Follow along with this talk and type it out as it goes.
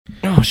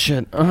Oh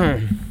shit.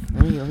 Let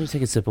me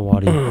take a sip of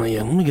water. Oh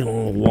yeah, let me get a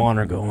little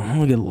water going. Let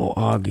me get a little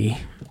Augie.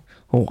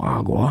 A little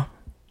agua.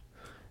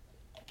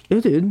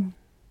 Yeah, dude.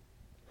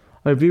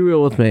 Alright, be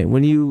real with me.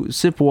 When you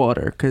sip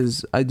water,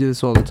 because I do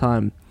this all the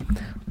time,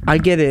 I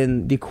get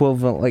in the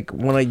equivalent, like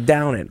when I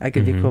down it, I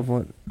get the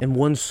equivalent in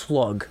one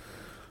slug.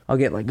 I'll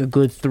get like a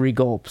good 3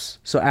 gulps.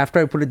 So after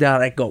I put it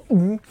down, I go,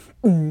 and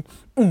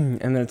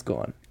then it's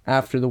gone.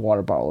 After the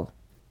water bottle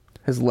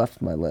has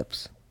left my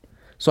lips.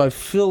 So I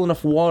fill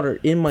enough water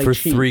in my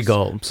cheeks. For 3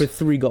 gulps. For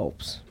 3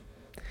 gulps.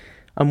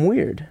 I'm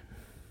weird.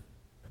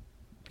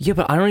 Yeah,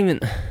 but I don't even...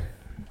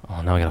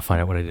 Oh, now I gotta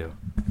find out what I do.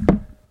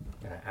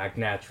 Gotta act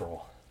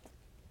natural.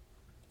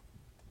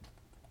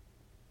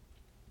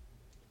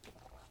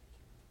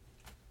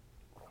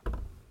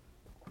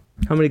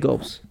 How many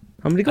gulps?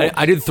 How many gulps?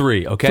 I did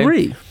 3, okay?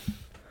 3.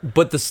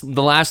 But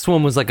the last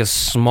one was like a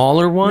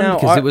smaller one Now,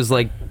 because it was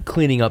like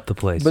cleaning up the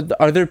place. But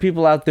are there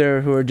people out there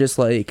who are just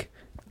like,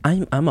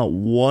 I'm a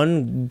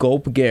 1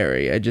 gulp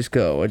Gary. I just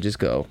go.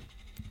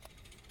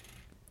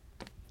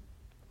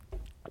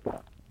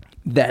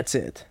 That's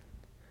it.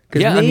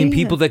 Yeah, I mean,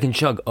 people that can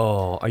chug.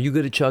 Oh, are you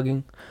good at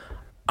chugging?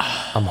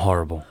 I'm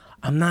horrible.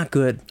 I'm not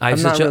good. I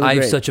have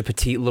great. such a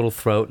petite little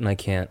throat, and I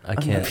can't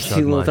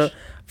chug much.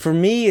 For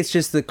me, it's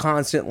just the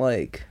constant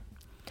like.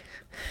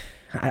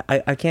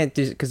 I can't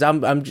do because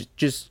I'm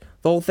just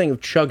the whole thing of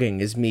chugging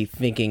is me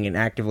thinking and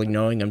actively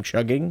knowing I'm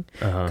chugging.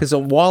 Because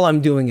while I'm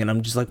doing it,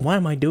 I'm just like, why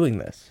am I doing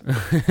this?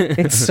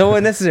 It's so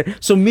unnecessary.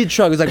 So mid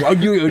chug is like, are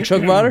you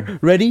chug water?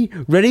 Ready?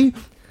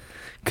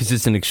 Because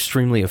it's an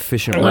extremely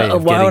efficient way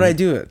of why would I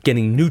do it?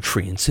 Getting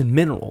nutrients and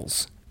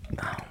minerals.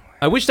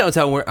 I wish that was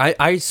how it worked.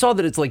 I saw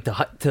that it's like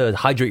to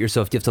hydrate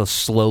yourself, you have to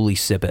slowly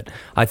sip it.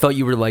 I thought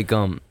you were like,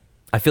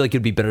 I feel like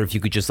it'd be better if you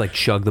could just like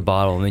chug the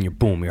bottle and then you're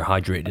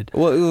hydrated.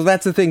 Well,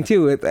 that's the thing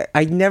too.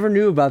 I never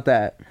knew about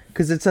that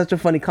because it's such a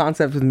funny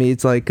concept with me.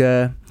 It's like,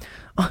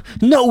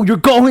 no, you're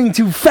going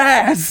too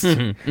fast.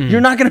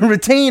 You're not going to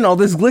retain all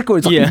this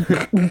liquid. Yeah.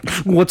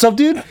 What's up,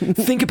 dude?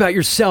 Think about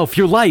yourself,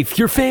 your life,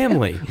 your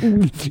family.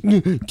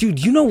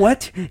 Dude, you know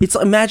what?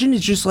 Imagine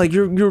it's just like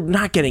you're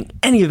not getting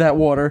any of that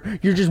water.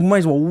 You just might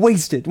as well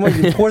waste it. Might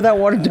as well pour that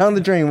water down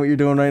the drain. What you're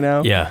doing right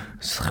now? Yeah.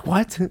 It's like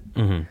what?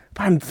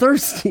 But I'm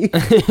thirsty.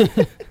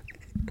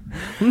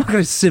 I'm not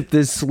gonna sip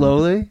this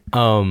slowly.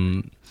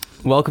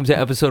 Welcome to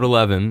episode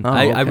 11. Oh,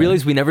 I okay.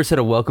 realized we never said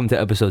a welcome to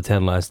episode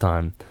 10 last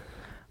time.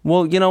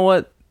 Well, you know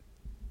what?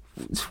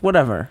 It's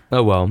whatever.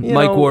 Oh well.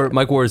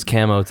 Mike wore his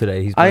camo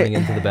today. He's blending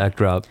into the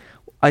backdrop.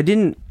 I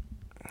didn't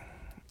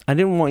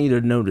want you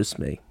to notice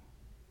me.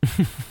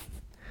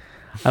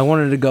 I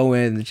wanted to go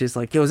in. It's just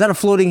like, yo, is that a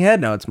floating head?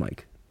 No, it's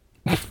Mike.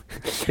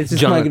 It's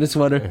just Mike in a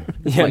sweater.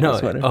 Yeah, no.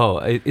 Oh,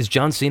 is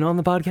John Cena on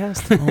the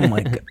podcast? Oh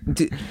my god!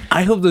 Dude,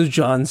 I hope those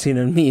John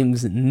Cena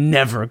memes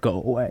never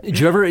go away. Did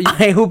you ever?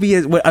 I hope he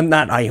is. I'm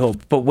not. I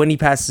hope, but when he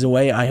passes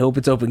away, I hope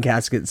it's open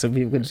casket so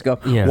people can just go.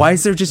 Yeah. Why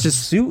is there just a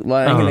suit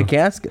lying in a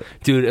casket?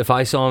 Dude, if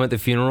I saw him at the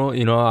funeral,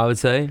 you know what I would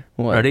say?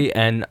 What? Ready?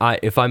 And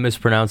if I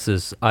mispronounce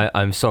this,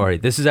 I'm sorry.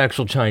 This is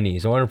actual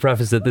Chinese. I want to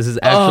preface that this is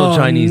actual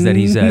Chinese that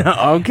he said. No,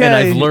 okay. And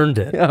I've learned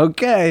it.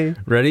 Okay.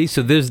 Ready?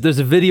 So there's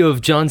a video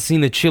of John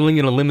Cena chilling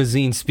in a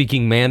limousine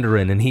speaking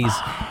Mandarin, and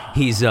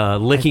he's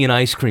licking an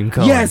ice cream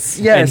cone. Yes.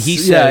 And he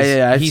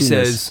says, I've seen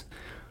this.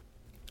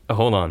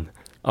 Hold on.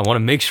 I want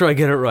to make sure I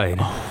get it right.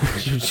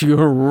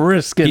 You're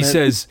risking He it.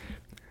 says,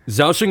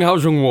 早上好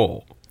中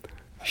午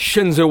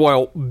现在我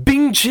要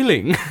冰淇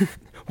淋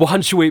我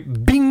很喜欢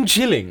冰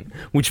淇淋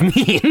which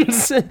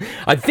means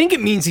I think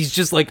it means he's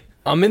just like,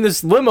 I'm in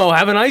this limo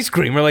having ice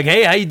cream. We're like,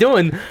 hey, how you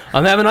doing?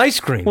 I'm having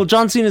ice cream. Well,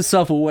 John Cena's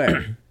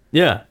self-aware.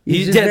 Yeah,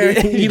 He's he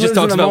lives just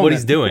talks in the about what moment.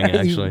 he's doing.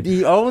 Actually,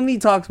 he only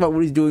talks about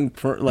what he's doing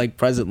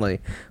presently.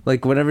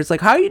 Like whenever it's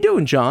like, "How you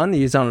doing, John?"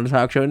 He's on a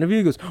talk show interview.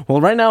 He goes,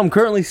 "Well, right now I'm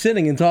currently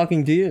sitting and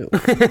talking to you."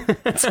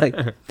 It's like,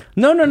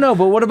 no.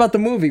 But what about the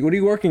movie? What are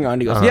you working on?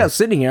 He goes, "Yeah,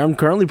 sitting here. I'm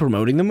currently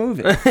promoting the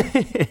movie."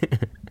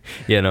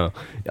 yeah, no.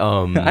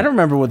 I don't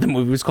remember what the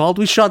movie was called.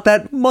 We shot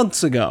that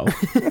months ago.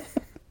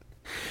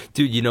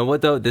 Dude, you know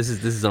what though? This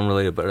is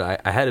unrelated, but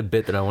I had a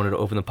bit that I wanted to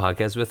open the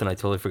podcast with, and I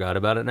totally forgot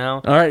about it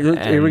now. All right,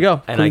 here we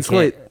go. And Clean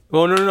slate.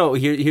 Well, no.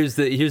 Here's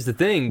the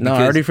thing. No,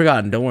 I already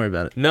forgotten. Don't worry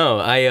about it. No,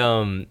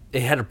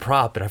 it had a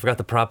prop, and I forgot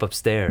the prop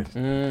upstairs,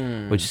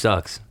 which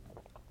sucks.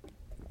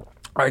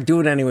 All right, do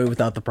it anyway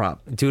without the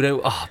prop.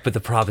 Dude, but the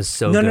prop is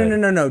so good.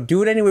 No.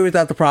 Do it anyway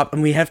without the prop,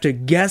 and we have to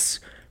guess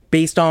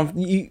based on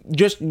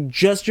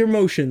just your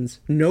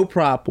motions, no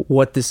prop,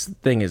 what this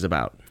thing is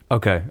about.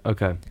 Okay.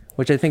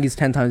 Which I think is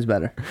 10 times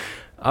better.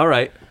 All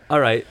right.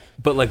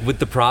 But like with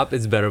the prop,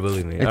 it's better,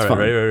 believe me. It's all fine.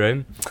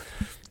 Right.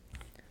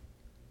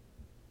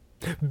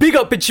 Big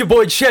up, it's your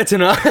boy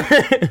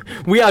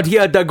Chetina. We out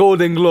here at the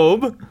Golden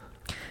Globe.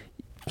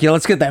 Yeah,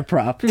 let's get that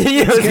prop.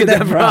 Yeah, let's get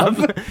that prop.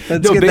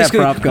 Let's get that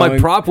prop going. My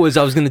prop was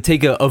I was going to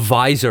take a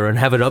visor and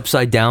have it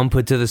upside down,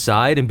 put to the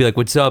side, and be like,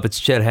 "What's up? It's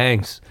Chet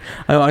Hanks."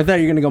 Oh, I thought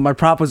you were going to go, my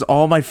prop was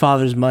all my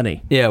father's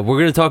money. Yeah, we're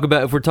going to talk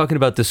about, if we're talking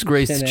about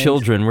disgraced Chet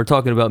children, we're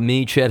talking about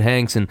me, Chet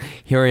Hanks, and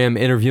here I am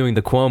interviewing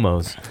the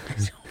Cuomos.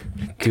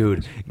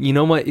 Dude, you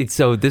know what?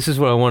 So this is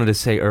what I wanted to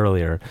say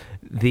earlier.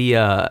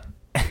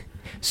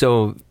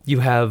 So you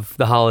have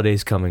the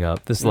holidays coming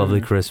up, this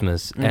lovely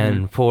Christmas,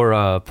 and poor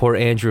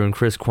Andrew and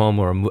Chris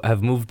Cuomo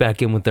have moved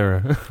back in with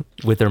their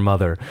with their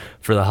mother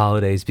for the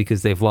holidays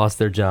because they've lost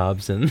their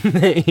jobs and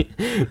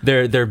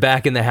they're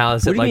back in the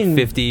house at like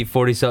 50,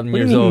 40 something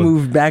years old.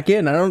 Moved back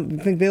in? I don't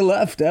think they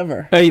left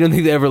ever. Oh, you don't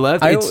think they ever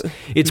left?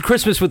 It's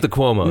Christmas with the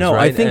Cuomos. No,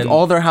 right? I think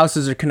all their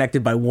houses are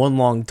connected by one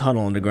long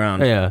tunnel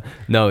underground. Yeah,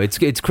 no,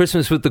 it's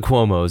Christmas with the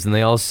Cuomos, and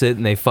they all sit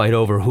and they fight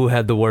over who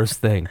had the worst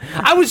thing.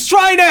 I was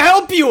trying to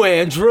help you,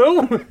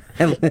 Andrew.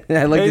 I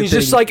like and he's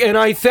just like, and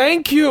I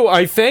thank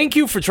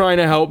you for trying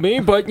to help me,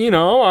 but it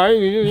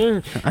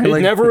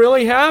never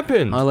really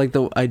happened. I like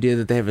the idea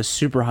that they have a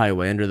super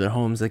highway under their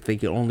homes, like they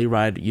can only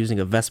ride using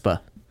a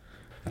Vespa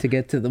to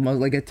get to the most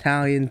like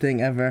Italian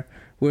thing ever,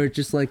 where it's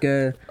just like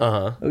a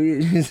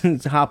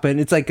it's hopping.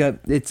 It's like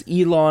it's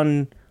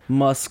Elon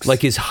Musk's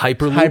like his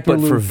Hyperloop but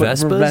for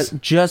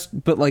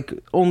Vespas. But like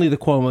only the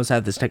Cuomos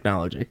have this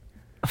technology.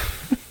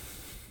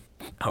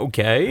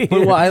 Okay.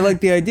 Well, I like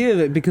the idea of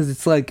it because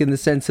it's like in the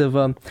sense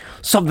of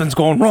something's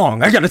going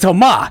wrong. I gotta tell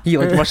Ma. He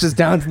like rushes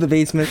down to the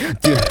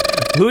basement. Dude,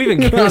 who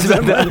even cares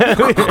about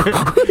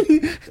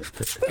that?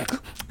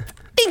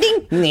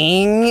 Ding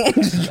ding.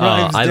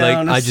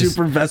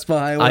 Super Vespa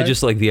highway. I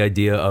just like the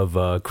idea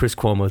of Chris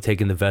Cuomo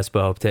taking the Vespa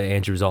up to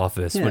Andrew's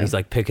office when he's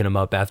like picking him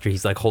up after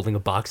he's like holding a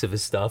box of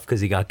his stuff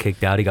because he got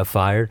kicked out, he got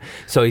fired.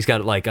 So he's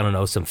got like, I don't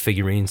know, some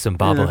figurines, some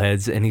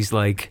bobbleheads, and he's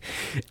like,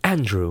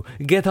 Andrew,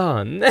 get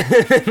on.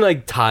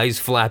 Like ties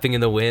flapping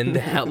in the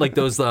wind, like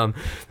those fuck,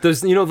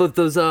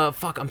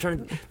 I'm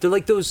trying to, they're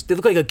like those, they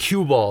look like a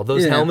cue ball,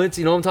 those helmets,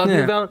 you know what I'm talking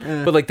about?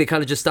 But like they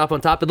kind of just stop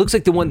on top. It looks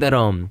like the one that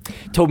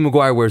Tobey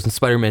Maguire wears in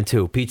Spider-Man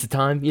 2. Pizza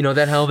Time, you know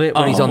that helmet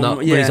when he's on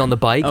the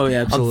bike. Oh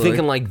yeah, absolutely. I'm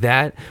thinking like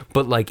that,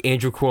 but like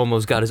Andrew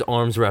Cuomo's got his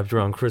arms wrapped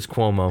around Chris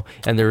Cuomo,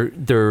 and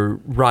they're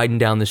riding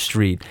down the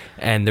street,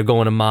 and they're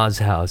going to Ma's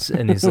house,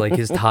 and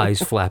his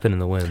ties flapping in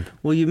the wind.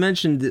 Well, you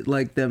mentioned it,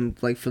 like them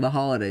like for the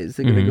holidays,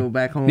 they're gonna go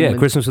back home. Yeah,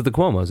 Christmas with the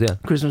Cuomos. Yeah,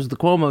 Christmas with the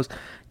Cuomos.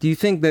 Do you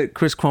think that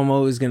Chris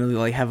Cuomo is gonna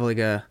like have like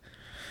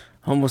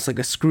almost like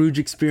a Scrooge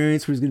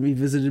experience where he's going to be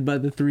visited by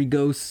the three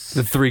ghosts?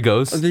 The three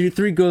ghosts? The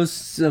three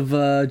ghosts of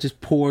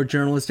just poor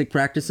journalistic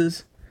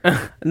practices.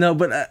 No,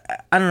 but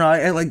I don't know.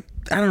 I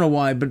don't know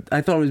why, but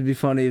I thought it would be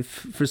funny if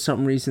for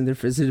some reason they're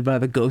visited by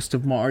the ghost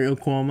of Mario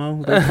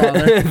Cuomo, their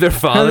father. Their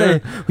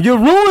father? You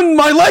ruined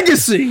my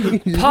legacy!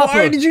 Papa,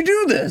 why did you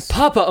do this?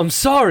 Papa, I'm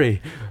sorry.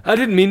 I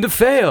didn't mean to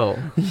fail.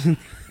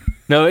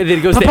 No, and then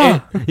he goes to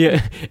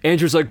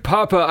Andrew's like,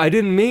 Papa, I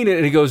didn't mean it.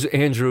 And he goes,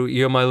 Andrew,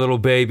 you're my little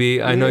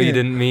baby. I know you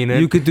didn't mean it.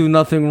 You could do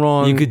nothing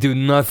wrong. You could do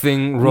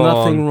nothing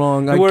wrong. Nothing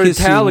wrong. We're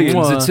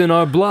Italians. It's in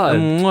our blood.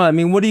 I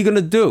mean, what are you going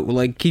to do?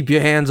 Like, keep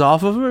your hands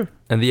off of her?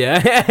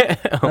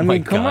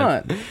 And come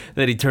on.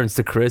 Then he turns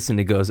to Chris and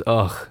he goes,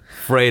 ugh,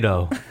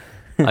 Fredo,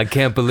 I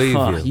can't believe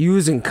you.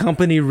 Using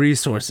company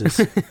resources.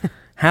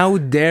 How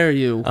dare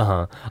you?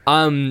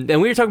 And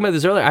we were talking about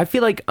this earlier. I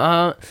feel like,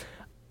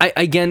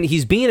 again,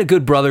 he's being a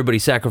good brother, but he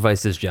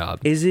sacrificed his job.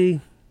 Is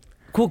he?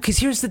 Cool, because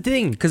here's the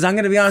thing. Because I'm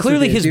going to be honest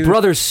Clearly with you, his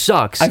brother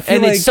sucks.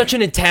 And it's such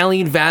an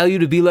Italian value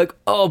to be like,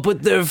 oh,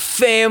 but they're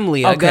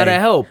family. I got to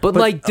help. But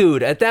like,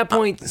 dude, at that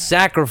point,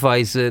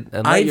 sacrifice it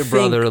and let your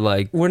brother,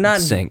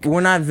 sink.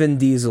 We're not Vin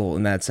Diesel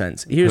in that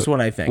sense. Here's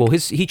what I think. Well,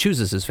 he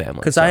chooses his family.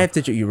 Because I have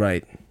to... You're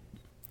right.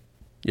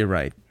 You're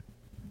right.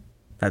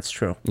 That's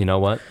true. You know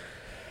what?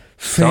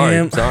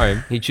 Sorry.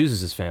 He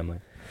chooses his family.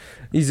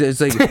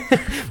 It's like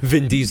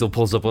Vin Diesel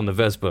pulls up on the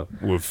Vespa.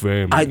 We're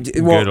family.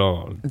 Get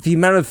on. The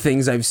amount of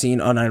things I've seen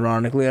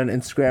unironically on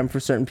Instagram for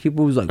certain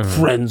people who's like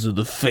friends of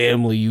the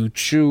family you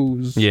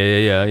choose.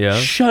 Yeah.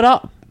 Shut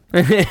up.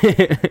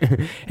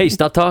 Hey,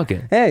 stop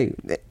talking. Hey,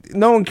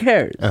 no one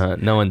cares.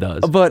 No one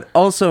does. But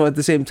also at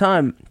the same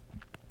time,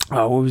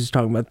 what was he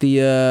talking about?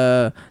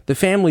 The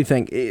family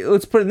thing.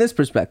 Let's put it in this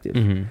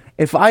perspective.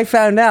 If I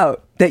found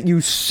out that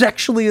you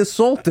sexually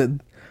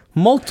assaulted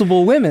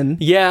multiple women,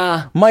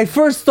 my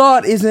first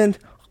thought isn't,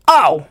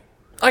 oh,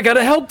 I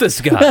gotta help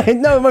this guy.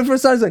 No, my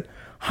first thought is like,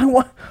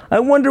 I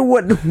wonder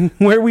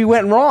where we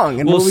went wrong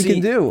and what we can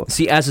do.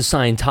 See, as a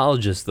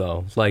Scientologist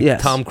though, like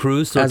Tom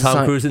Cruise, throw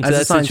Tom Cruise into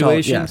that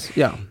situation,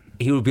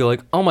 he would be like,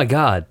 oh my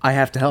God, I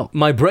have to help.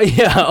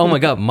 Oh my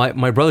God,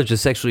 my brother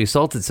just sexually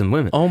assaulted some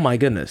women. Oh my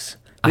goodness.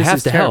 I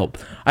have to help.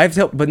 I have to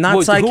help, but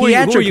not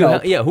psychiatric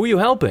help. Who are you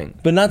helping?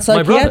 But not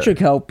psychiatric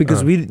help because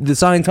the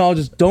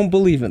Scientologists don't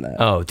believe in that.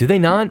 Oh, do they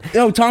not?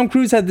 No, Tom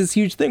Cruise had this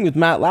huge thing with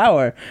Matt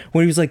Lauer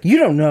when he was like, "You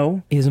don't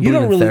know. He doesn't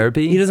believe in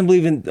therapy. He doesn't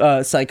believe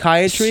in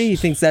psychiatry. He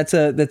thinks that's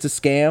a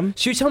scam."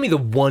 So you tell me the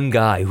one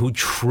guy who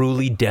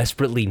truly,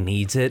 desperately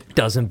needs it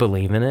doesn't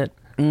believe in it?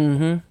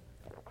 Mm-hmm.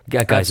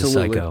 That guy's a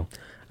psycho.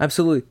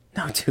 Absolutely.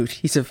 No, dude,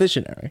 he's a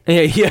visionary.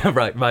 Yeah,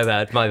 right. My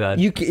bad.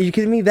 You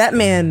kidding me? That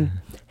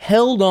man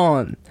held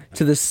on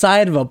to the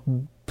side of a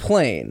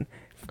plane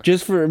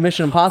just for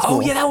Mission Impossible.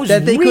 Oh, yeah, that was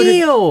they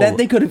real. that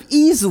they could have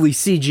easily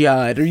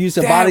CGI'd or used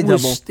a body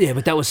double. Yeah,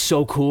 but that was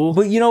so cool.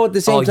 But you know what? At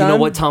the same time, you know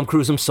what, Tom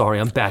Cruise? I'm sorry,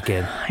 I'm back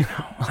in.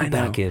 I know.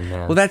 Back in,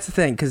 man. Well, that's the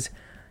thing, because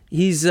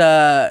he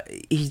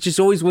just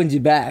always wins you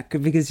back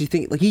because you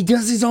think like he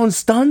does his own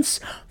stunts.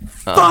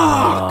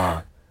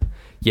 Fuck.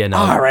 Yeah, no.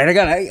 All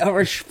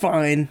right,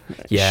 fine.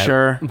 Yeah,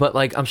 sure. But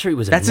like, I'm sure he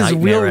was a That's his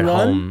nightmare real at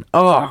run. home.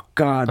 Oh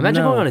God!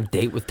 Imagine no. going on a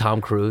date with Tom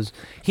Cruise.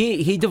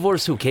 He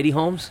divorced who? Katie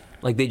Holmes?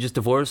 Like they just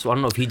divorced? Well, I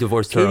don't know if he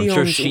divorced her. Katie I'm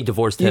sure Holmes- she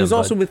divorced him. He was but-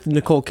 also with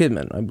Nicole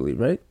Kidman, I believe,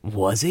 right?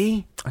 Was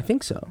he? I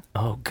think so.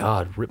 Oh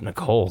God, Rip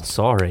Nicole.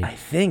 Sorry. I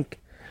think.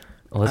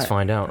 Well, let's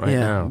find out right yeah,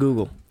 now.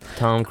 Google.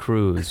 Tom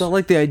Cruise. So I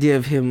like the idea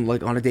of him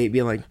like on a date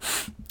being like,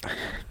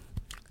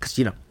 because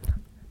you know,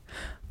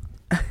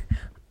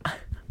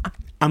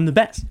 I'm the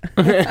best.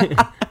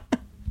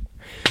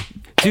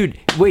 Dude,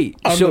 wait.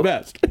 I'm so the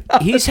best.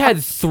 he's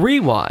had 3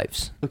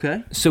 wives.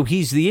 Okay. So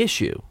he's the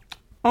issue.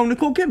 Oh,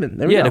 Nicole Kidman.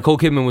 There we Yeah, go. Nicole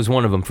Kidman was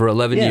one of them for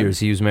 11 Yeah. years.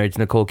 He was married to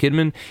Nicole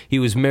Kidman. He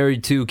was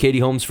married to Katie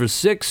Holmes for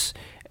 6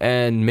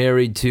 and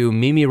married to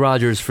Mimi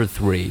Rogers for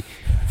 3.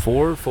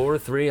 4,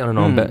 3? I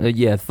don't know.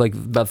 Yeah, it's like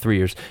about 3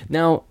 years.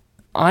 Now,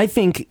 I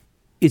think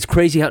it's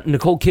crazy how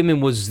Nicole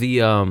Kidman was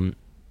the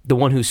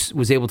one who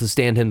was able to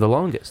stand him the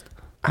longest.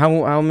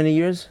 How many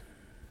years?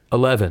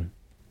 11.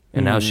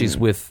 And now she's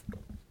with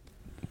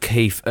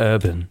Keith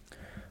Urban.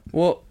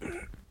 Well,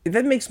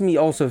 that makes me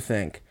also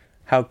think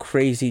how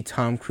crazy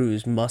Tom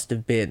Cruise must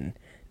have been.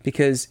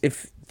 Because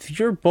if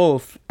you're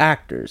both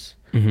actors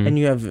and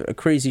you have a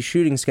crazy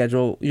shooting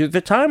schedule,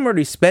 the time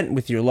already spent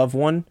with your loved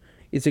one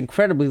is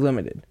incredibly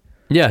limited.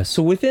 Yes.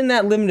 So within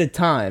that limited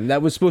time,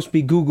 that was supposed to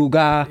be goo goo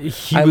ga,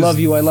 He I was love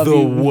you,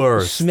 the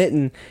worst.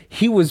 smitten.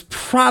 He was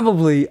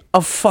probably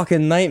a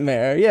fucking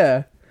nightmare.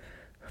 Yeah.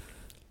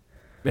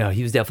 Yeah,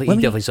 he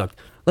definitely sucked.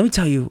 Let me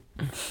tell you,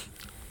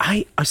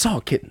 I saw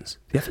kittens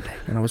the other day,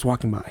 and I was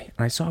walking by,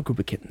 and I saw a group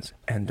of kittens,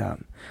 and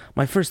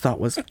my first thought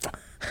was,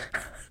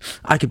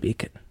 I could be a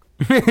kitten.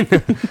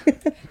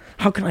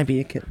 How can I be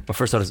a kitten? My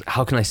first thought is,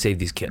 how can I save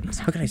these kittens?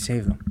 How can I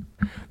save them?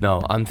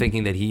 No, I'm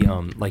thinking that he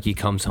he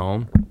comes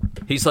home.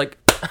 He's like,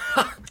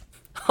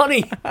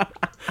 honey,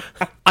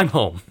 I'm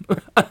home.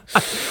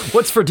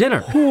 What's for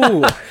dinner?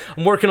 Ooh.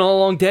 I'm working all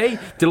a long day.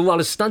 Did a lot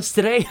of stunts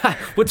today.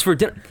 What's for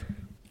dinner?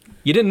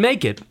 You didn't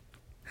make it.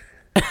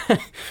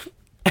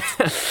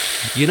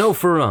 You know,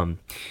 for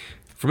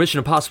Mission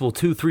Impossible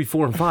 2, 3,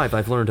 4, and 5,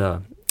 I've learned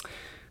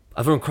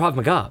Krav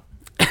Maga.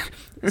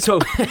 So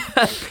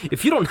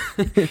if you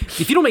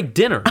don't make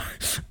dinner,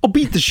 I'll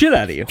beat the shit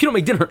out of you. if you don't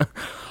make dinner,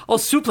 I'll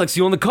suplex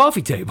you on the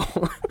coffee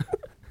table.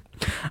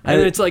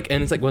 And it's like,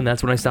 well,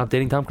 that's when I stopped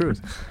dating Tom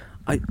Cruise.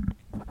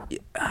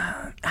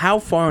 How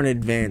far in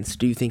advance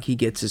do you think he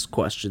gets his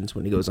questions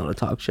when he goes on a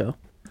talk show?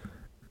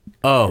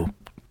 Oh,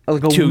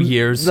 Like 2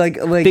 years. Like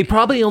he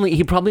probably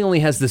only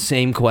has the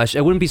same question.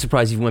 I wouldn't be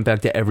surprised if he went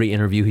back to every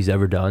interview he's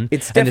ever done.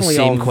 It's and the definitely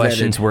same all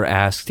questions vetted. were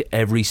asked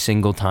every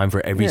single time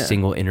for every Yeah.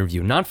 single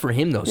interview. Not for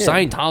him though.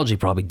 Scientology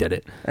probably did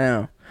it. I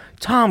don't know.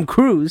 Tom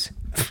Cruise,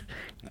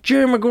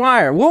 Jerry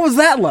Maguire. What was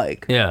that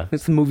like? Yeah.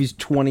 This movie's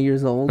 20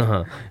 years old.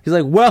 Uh-huh. He's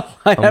like, well,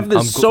 I have this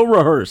I'm so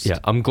rehearsed. Yeah,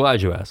 I'm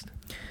glad you asked.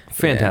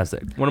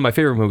 Fantastic. One of my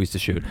favorite movies to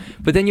shoot.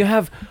 But then you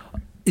have,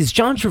 is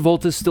John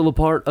Travolta still a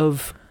part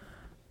of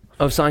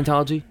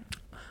Scientology?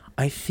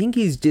 I think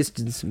he's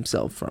distanced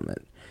himself from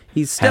it.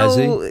 He's Has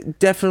still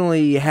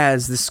definitely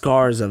has the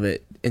scars of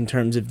it in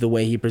terms of the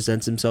way he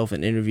presents himself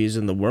in interviews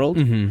in the world.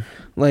 Mm-hmm.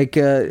 Like,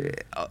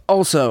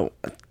 also,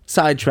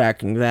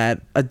 sidetracking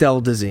that,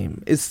 Adele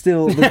Dazeem is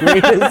still the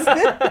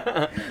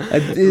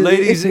greatest.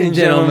 Ladies and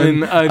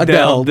gentlemen,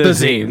 Adele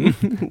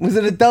Dazeem. Was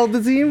it Adele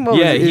Dazeem? What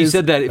Yeah, was it? he It was-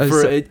 said that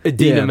for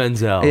Idina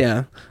Menzel.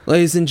 Yeah.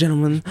 Ladies and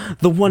gentlemen,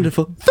 the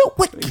wonderful, the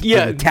wicked,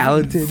 Yeah,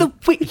 talented.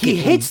 he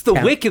hits the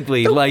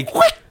wickedly like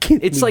wickedly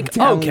it's like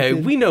talented. okay,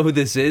 we know who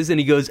this is, and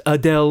he goes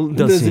Adele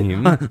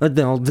Dazeem.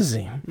 Adele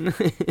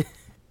Dazeem.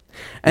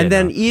 And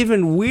then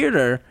even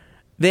weirder,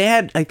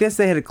 I guess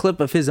they had a clip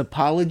of his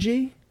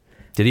apology.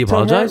 Did he To her,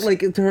 apologize? like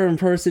to her in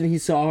person, he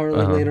saw her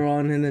like later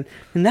on, and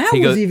that He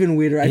was goes- even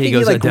weirder. I he think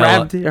goes, he like Adele,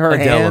 grabbed her Adele,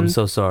 hand. I'm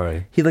so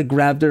sorry. He like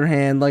grabbed her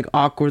hand like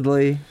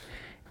awkwardly.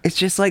 It's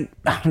just like,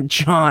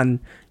 John,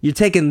 you're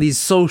taking these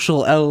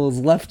social L's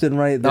left and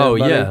right there, Oh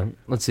buddy. yeah,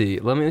 let's see.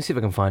 Let me see if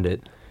I can find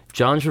it.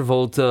 John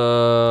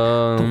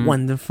Travolta. The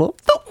wonderful,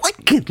 the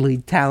wickedly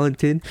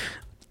talented.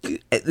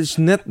 It's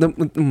not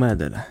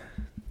the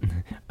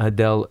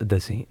Adele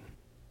Dazeem.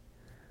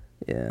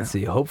 yeah. Let's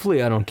see.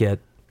 Hopefully, I don't get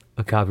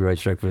a copyright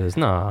strike for this.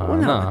 No.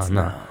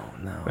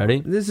 No.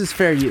 Ready? This is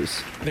fair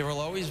use. There will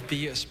always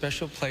be a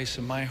special place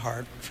in my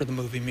heart for the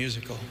movie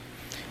musical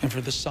and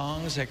for the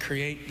songs that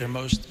create their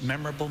most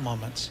memorable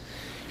moments.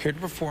 Here to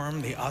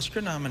perform the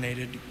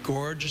Oscar-nominated,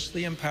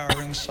 gorgeously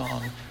empowering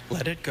song,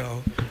 Let It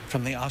Go,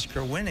 from the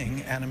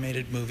Oscar-winning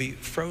animated movie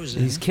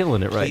Frozen. He's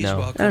killing it right Please now.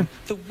 welcome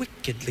the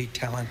wickedly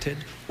talented,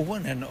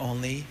 one and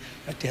only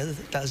Adele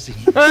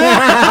Dazeem.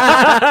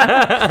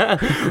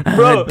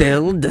 Bro.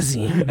 Adele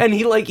Dazeem. And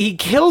he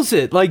kills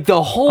it like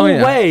the whole Oh,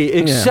 yeah. way, Yeah.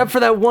 except for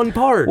that one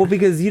part. Well,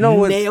 because you know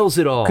what? nails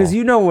it all. Because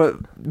you know what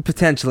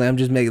potentially, I'm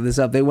just making this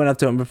up. They went up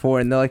to him before,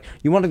 and they're like,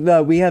 "You want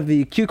to? We have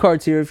the cue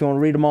cards here. If you want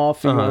to read them off,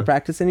 if you want to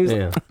practice." And he was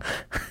like,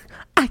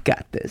 "I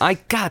got this. I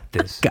got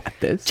this. got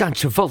this. John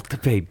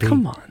Travolta, baby.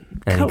 Come on."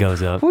 And he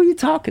goes up. Who are you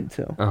talking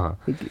to?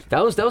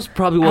 That was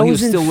probably I while he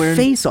was was still in wearing.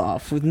 Face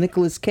Off with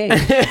Nicolas Cage.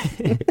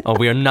 Oh,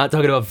 we are not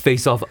talking about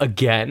Face Off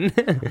again.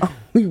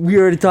 we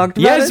already talked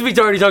about Yes, it. we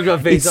already talked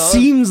about Face It Off.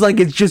 seems like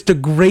it's just a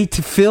great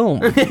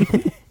film.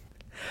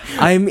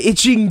 I'm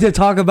itching to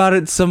talk about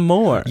it some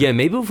more. Yeah,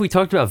 maybe if we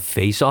talked about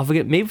Face Off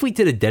again, maybe if we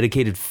did a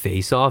dedicated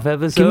Face Off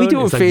episode. Can we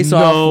do a It's like, Face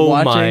Off no,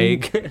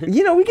 watching? Mike.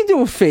 We can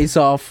do a Face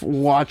Off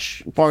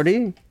watch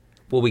party.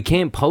 Well, we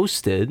can't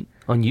post it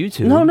on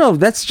YouTube. No,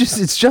 it's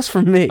just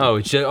for me. Oh,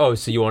 it's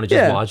just, so you want to just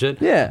Yeah, watch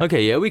it? yeah.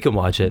 Okay, yeah, we can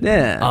watch it.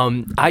 Yeah.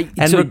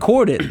 So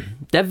Record it.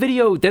 that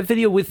video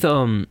with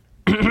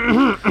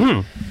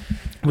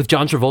with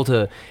John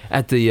Travolta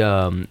at the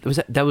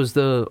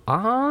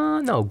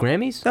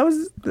Grammys? That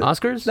was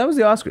Oscars? That was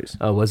the Oscars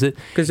Oh, was it?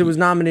 because it was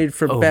nominated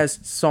for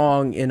best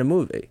song in a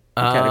movie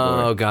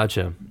category. Oh,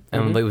 gotcha.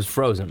 And it was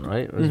Frozen,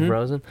 right? It was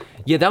Frozen.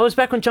 Yeah, that was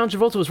back when John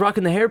Travolta was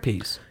rocking the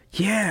hairpiece.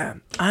 Yeah,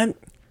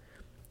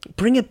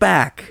 bring it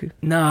back.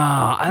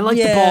 Nah, I like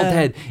the Yeah. bald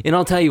head, and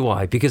I'll tell you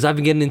why. Because I've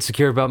been getting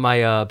insecure about my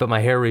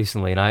hair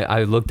recently, and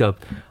I looked up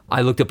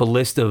a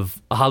list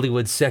of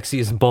Hollywood's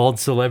sexiest bald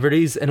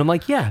celebrities, and I'm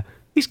like, yeah,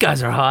 these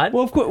guys are hot.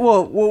 Well, of course.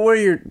 Well, what are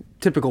your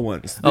typical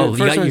ones? The Oh, you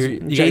first got one's your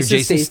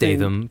Jason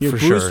Statham your for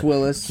Bruce sure.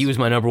 Willis. He was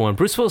my number one.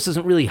 Bruce Willis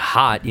isn't really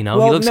hot, he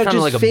Well, looks no, kind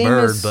of just like a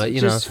bird, famous- but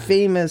just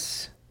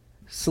famous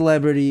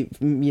celebrity,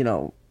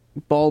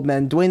 bald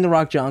men. Dwayne the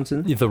Rock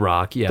Johnson, The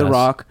Rock, yeah, The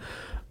Rock.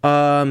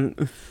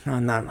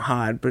 Not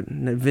hot, but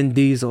Vin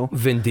Diesel.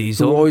 Vin Who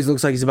Diesel, always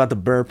looks like he's about to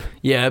burp.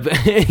 yeah, but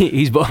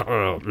he's. I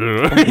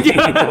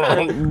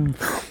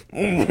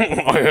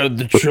had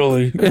the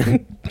chili.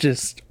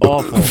 Just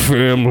awful.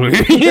 Family.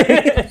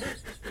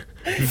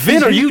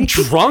 Vin, are you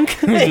drunk?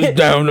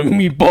 Down to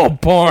meatball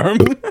parm.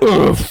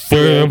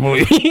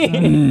 Family.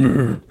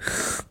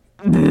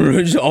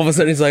 All of a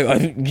sudden, he's like,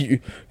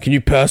 "Can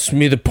you pass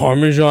me the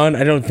Parmesan?"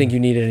 I don't think you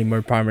need any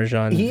more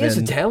Parmesan. He is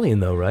Vin. Italian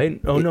though, right?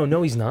 Oh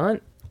no, he's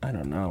not. I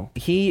don't know.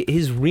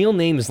 His real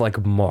name is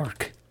like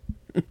Mark.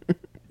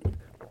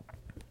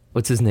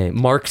 What's his name?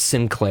 Mark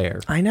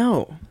Sinclair. I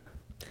know.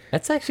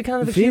 That's actually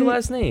kind of a cute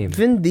last name.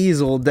 Vin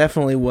Diesel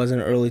definitely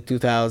wasn't early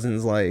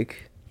 2000s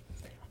like,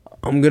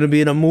 I'm going to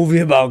be in a movie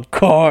about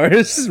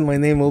cars. My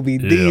name will be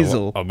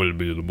Diesel. I'm gonna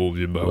be in a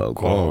movie about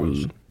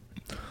cars.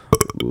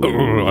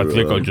 I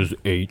think I just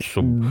ate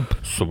some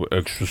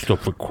extra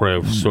stuff for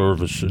craft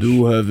services. Do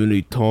you have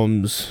any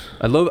Tums?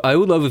 I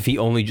would love if he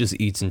only just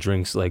eats and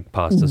drinks like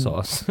pasta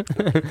sauce.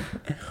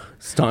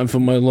 It's time for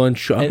my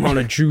lunch. I'm on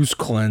a juice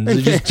cleanse.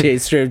 I just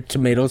taste straight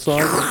tomato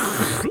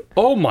sauce.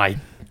 Oh my Are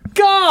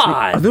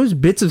god! those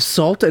bits of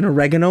salt and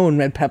oregano and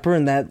red pepper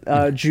in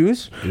that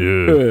juice?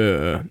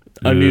 Yeah.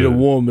 I need to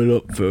warm it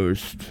up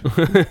first.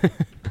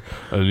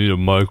 I need a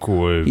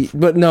microwave.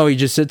 But no, he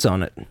just sits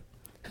on it.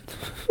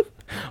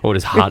 What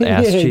his hot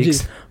ass Yeah, cheeks?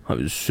 just- I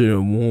was sitting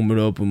and warm it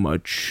up with my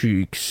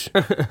cheeks.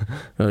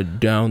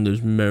 Down this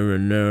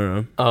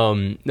marinara.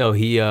 No,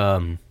 he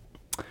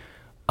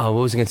what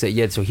was I gonna say?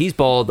 Yeah, so he's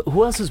bald.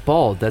 Who else is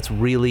bald? That's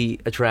really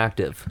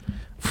attractive.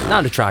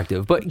 Not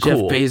attractive, but Jeff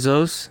cool.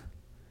 Bezos.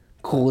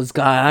 Coolest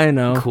guy I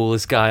know.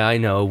 Coolest guy I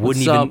know.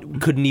 What's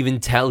Couldn't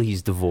even tell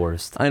he's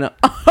divorced. I know.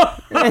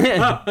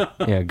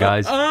 Yeah,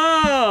 guys.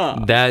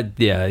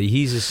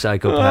 He's a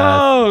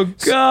psychopath. Oh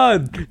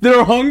God,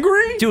 they're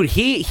hungry. Dude,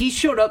 he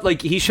showed up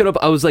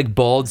I was like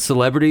bald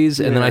celebrities,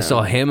 and then I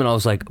saw him and I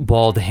was like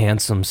bald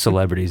handsome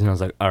celebrities, and I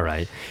was like, all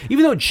right.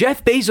 Even though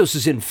Jeff Bezos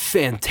is in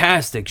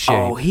fantastic shape.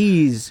 Oh,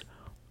 he's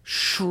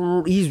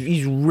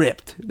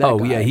ripped. That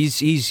guy. Yeah,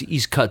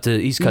 he's cut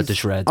to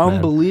shreds. Man.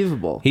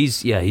 Unbelievable.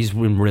 He's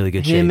in really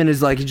good shape. Him and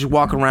his he just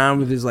walk around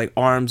with his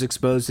arms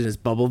exposed in his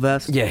bubble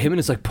vest. Yeah, him and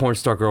his porn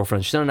star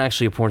girlfriend. She's not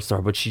actually a porn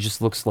star, but she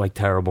just looks like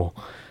terrible.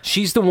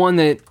 She's the one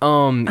that he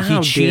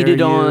How cheated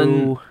dare on.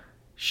 you.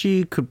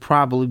 She could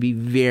probably be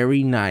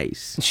very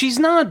nice. She's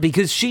not,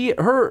 because do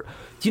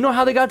you know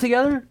how they got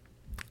together?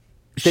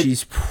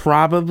 She's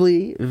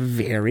probably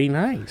very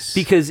nice.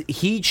 Because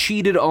he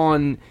cheated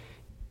on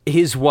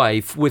his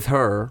wife with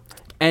her,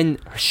 and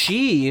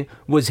she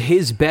was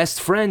his best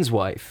friend's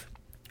wife.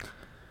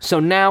 So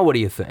now what do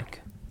you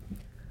think?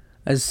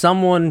 As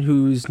someone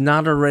who's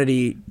not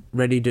already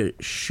ready to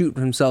shoot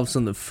himself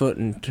in the foot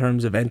in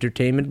terms of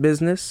entertainment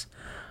business,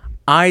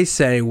 I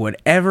say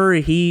whatever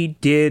he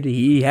did,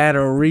 he had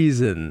a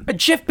reason.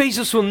 Jeff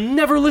Bezos will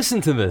never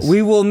listen to this.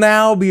 We will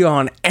now be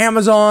on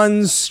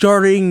Amazon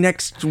starting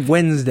next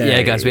Wednesday.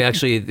 Yeah, guys,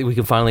 we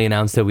can finally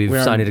announce that we've We're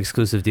signed on- an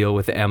exclusive deal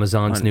with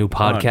Amazon's new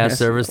podcast yes.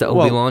 service that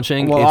will be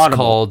launching. well, It's Audible.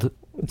 called...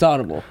 It's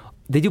Audible.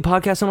 They do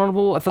podcasts on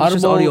Audible? I thought it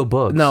was just audio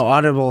books. No,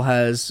 Audible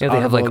has. Yeah, they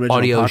have Audible original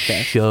audio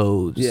podcasts.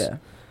 shows. Yeah.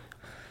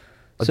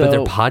 But they're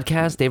So-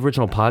 podcasts? They have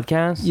original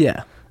podcasts?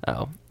 Yeah.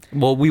 Oh.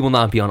 Well, we will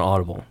not be on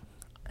Audible.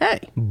 Hey,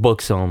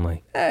 Books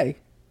only.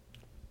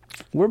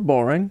 we're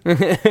boring.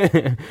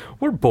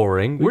 We're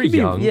boring. We're could be-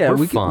 young. yeah, We're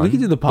we fun.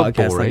 could do the but podcast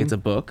like boring. it's a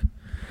book.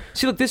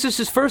 See, look, this is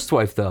his first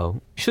wife,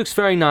 though. She looks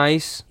very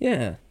nice.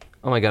 Yeah.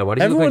 Oh my god, why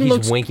does he Everyone look like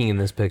looks- he's winking in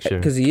this picture?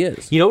 Because he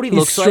is. You know what he He's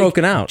looks like?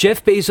 stroking out.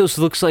 Jeff Bezos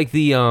looks like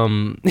the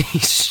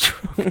he's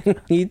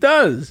He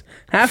does.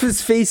 Half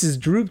his face is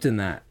drooped in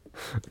that.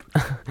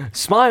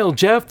 smile,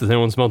 Jeff. Does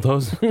anyone smell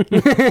toast?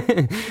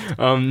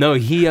 No,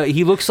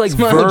 he looks like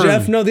Smile, Vern.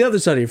 Jeff. No, the other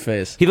side of your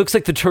face. He looks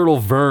like the turtle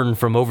Vern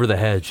from Over the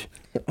Hedge.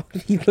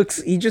 He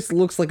just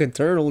looks like a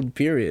turtle.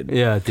 Period.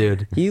 Yeah,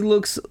 dude. He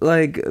looks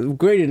like,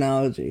 great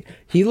analogy.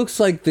 He looks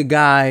like the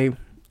guy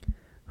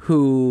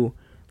who,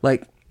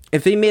 like,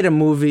 if they made a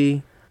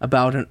movie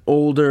about an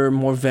older,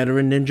 more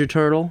veteran Ninja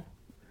Turtle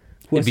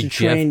who has It'd to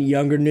be Jeff- train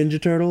younger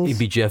Ninja Turtles. He'd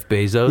be Jeff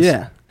Bezos.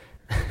 Yeah.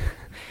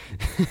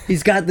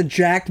 He's got the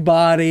jacked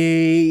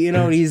body, you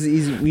know.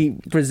 He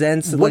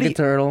presents like a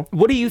turtle.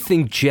 What do you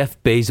think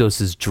Jeff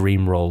Bezos'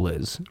 dream role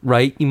is?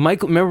 Right?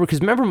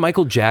 Remember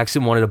Michael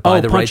Jackson wanted to buy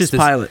the rights Pontius to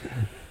Pilate.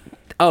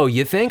 Oh,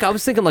 you think? I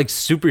was thinking like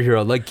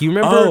superhero. Like, you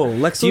remember? Oh,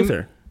 Lex do you-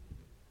 Luthor.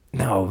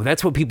 No,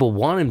 that's what people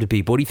want him to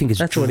be. But what do you think his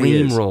That's what he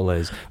dream is. role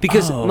is?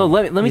 Because Oh, no,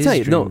 let me his tell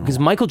you. No, dream because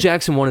role. Michael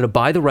Jackson wanted to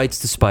buy the rights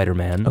to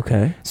Spider-Man.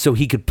 Okay. So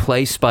he could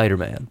play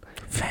Spider-Man.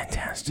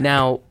 Fantastic.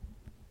 Now,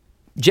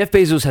 Jeff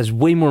Bezos has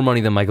way more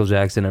money than Michael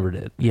Jackson ever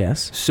did.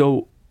 Yes.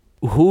 So,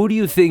 who do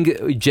you think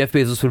Jeff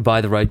Bezos would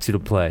buy the rights to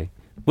play?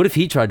 What if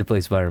he tried to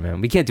play Spider-Man?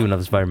 We can't do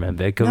another Spider-Man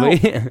bit, could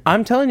we?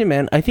 I'm telling you,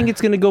 man. I think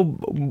it's gonna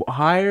go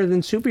higher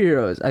than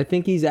superheroes. I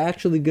think he's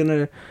actually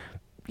gonna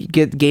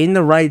gain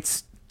the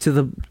rights to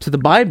the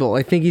Bible.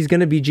 I think he's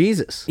gonna be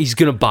Jesus. He's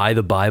gonna buy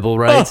the Bible,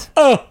 right?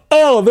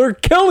 Oh! They're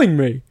killing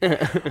me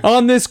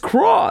on this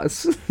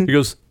cross. He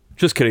goes,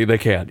 just kidding, they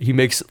can't. He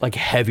makes like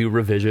heavy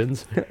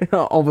revisions.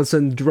 All of a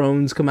sudden,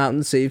 drones come out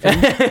and save him.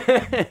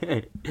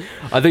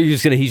 I think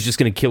he's just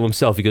gonna kill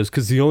himself. He goes,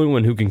 because the only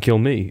one who can kill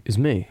me is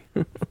me.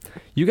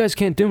 You guys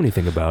can't do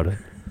anything about it.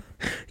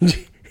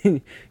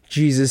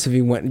 Jesus, if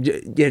he went,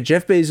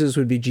 Jeff Bezos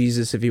would be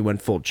Jesus if he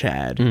went full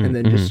Chad and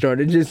then just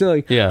started just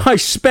like, Yeah. I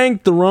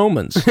spanked the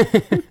Romans.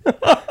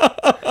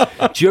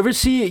 Do you ever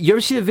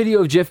see a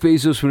video of Jeff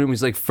Bezos when he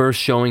was like first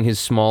showing his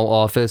small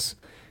office,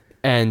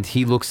 and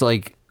he looks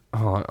like,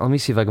 oh, let me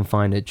see if I can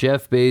find it.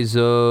 Jeff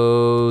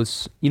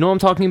Bezos, you know what I'm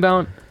talking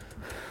about?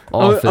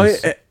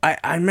 Office.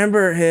 I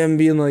remember him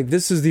being like,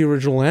 "This is the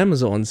original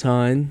Amazon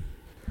sign."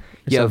 Or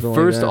Yeah, something like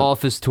first that.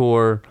 office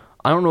tour.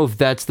 I don't know if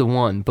that's the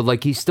one, but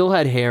like he still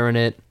had hair in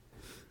it.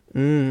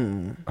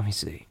 Let me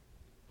see.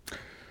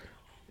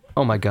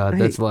 Oh my god,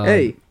 that's loud.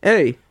 Hey!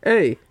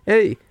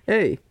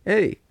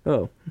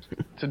 Oh,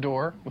 It's a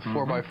door with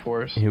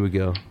 4x4s. Here we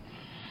go.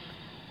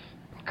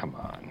 Come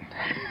on.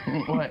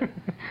 What?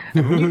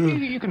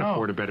 You can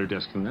afford a better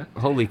desk than that.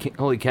 Holy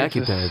khaki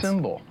It's a pads.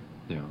 symbol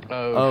Yeah.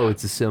 of Oh,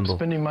 it's a symbol.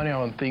 spending money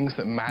on things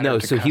that matter. No,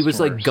 to so he was,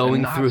 like, customers going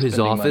and not through his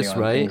spending money office, on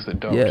right? things that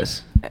don't.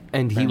 yes.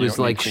 And he Man, you was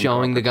don't like need clean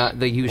showing the guy carpets.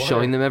 that he was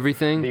showing them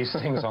everything. These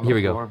things on Here the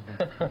we go.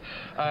 floor.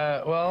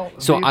 Well,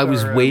 So these I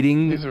was are,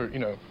 waiting- These are,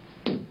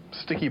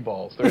 sticky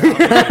balls. They're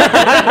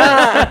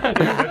Yeah,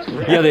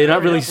 they're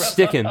not really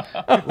sticking.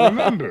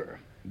 Remember,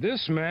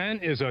 this man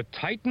is a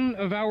titan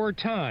of our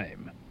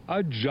time,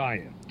 a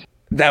giant.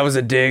 That was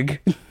a dig.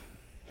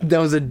 That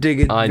was a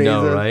dig at I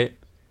know, Bezos. right?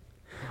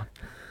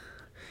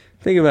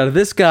 Think about it.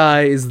 This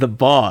guy is the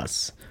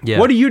boss. Yeah.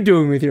 What are you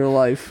doing with your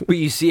life? But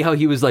you see how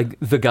he was like,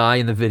 the guy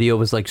in the video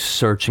was like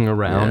searching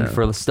around Yeah.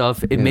 for the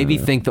stuff. It made me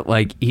think that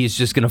like he's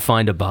just gonna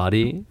find a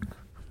body.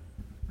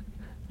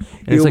 And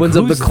He it's like, opens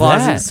up the "Who's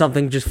closet, that?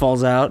 something just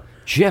falls out.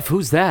 Jeff,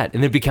 who's that?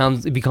 And it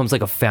becomes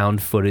like a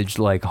found footage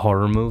like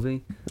horror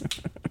movie.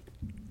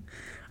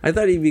 I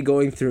thought he'd be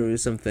going through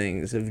some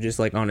things of just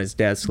like on his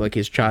desk, like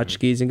his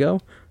tchotchkes, and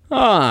go,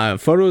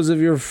 photos of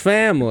your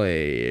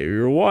family,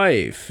 your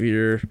wife,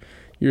 your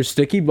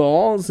sticky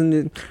balls,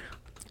 and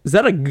is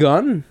that a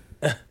gun?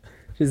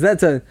 Is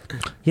that a?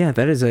 Yeah,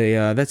 that is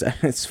a. That's.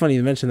 It's funny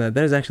you mention that.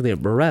 That is actually a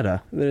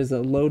Beretta. That is a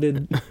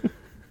loaded.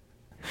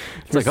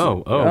 It's like,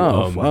 all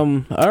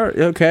right,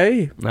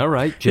 okay.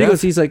 right, He goes,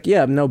 Jeff. he's like,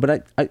 yeah, no,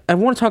 but I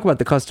want to talk about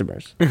the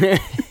customers.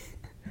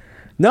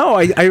 No,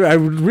 I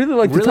would really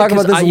like to Really? talk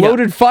about 'Cause this yeah.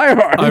 loaded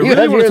firearm. I you really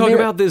have want to here talk in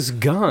the- about this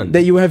gun.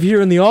 that you have here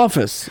in the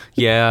office.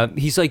 Yeah,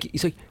 he's like,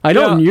 I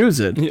don't yeah.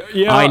 use it.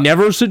 Yeah. I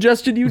never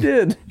suggested you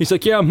did. He's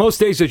like, yeah, most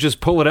days I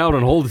just pull it out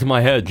and hold it to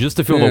my head just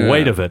to feel the Yeah.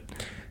 weight of it.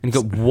 And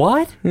you go,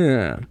 what?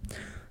 Yeah.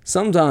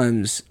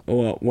 Sometimes,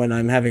 well, when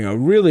I'm having a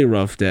really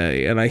rough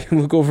day and I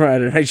look over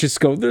at it and I just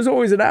go, there's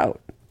always an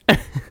out.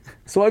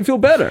 So I feel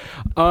better.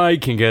 I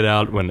can get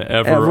out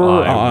whenever Ever I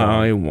want.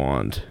 I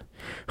want.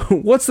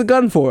 What's the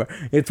gun for?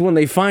 It's when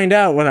they find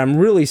out when I'm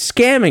really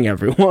scamming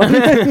everyone.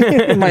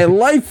 My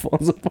life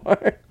falls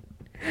apart.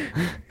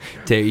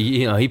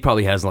 You know, he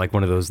probably has like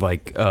one of those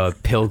like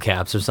pill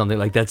caps or something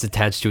like that's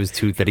attached to his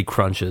tooth that he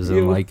crunches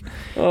and like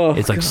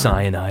it's like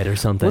cyanide or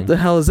something. What the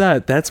hell is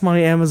that? That's my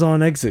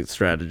Amazon exit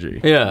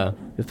strategy. Yeah.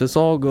 If this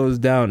all goes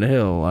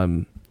downhill,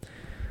 I'm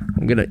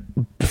gonna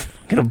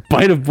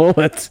bite a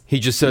bullet. He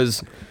just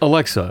says,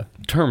 Alexa,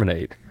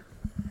 terminate.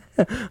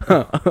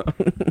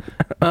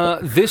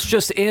 This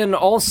just in,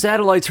 all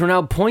satellites are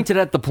now pointed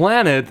at the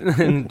planet.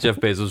 And Jeff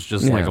Bezos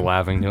just like Yeah.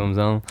 laughing to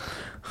himself.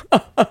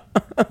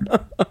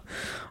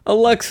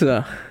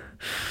 Alexa,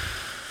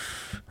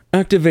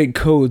 activate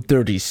code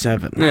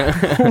 37.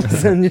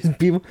 And just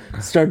people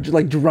start,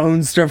 like,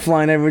 drones start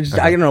flying everywhere. Just,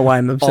 I don't know why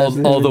I'm obsessed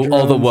with All the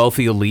drones.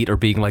 wealthy elite are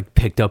being like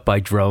picked up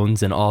by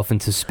drones and off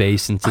into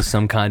space into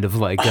some kind of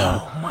like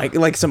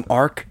like some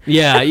arc.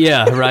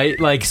 yeah, right,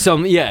 like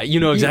some, you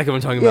know exactly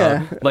what I'm talking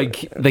Yeah. about.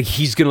 Like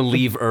he's gonna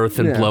leave Earth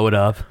and Yeah. blow it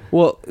up.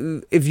 Well,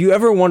 if you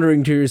ever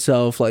wondering to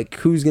yourself, like,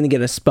 who's gonna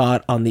get a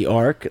spot on the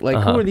arc, like,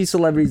 who are these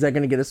celebrities that are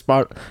gonna get a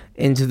spot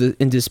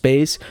into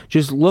space?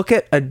 Just look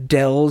at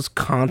Adele's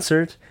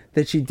concert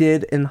that she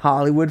did in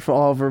Hollywood for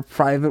all of her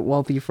private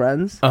wealthy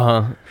friends.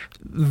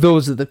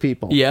 Those are the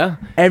people. Yeah,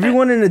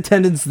 Everyone in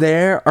attendance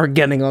there are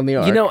getting on the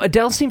arc. you know,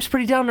 Adele seems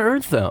pretty down to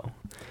earth though.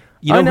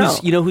 You I know,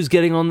 know. who's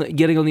getting on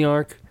the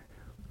arc?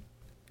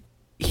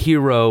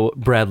 Hero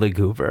Bradley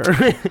Cooper.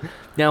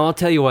 Now I'll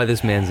tell you why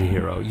this man's a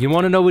hero. You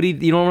want to know what you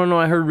don't want to know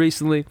what I heard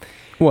recently?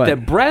 What?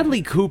 That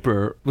Bradley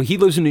Cooper, well, he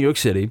lives in New York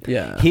City.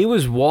 Yeah. He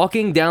was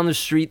walking down the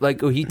street,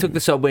 he took the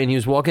subway and he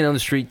was walking down the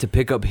street to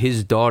pick up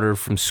his daughter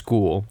from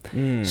school.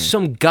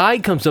 Some guy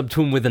comes up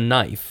to him with a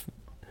knife,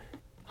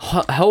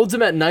 holds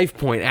him at knife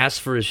point, asks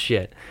for his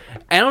shit.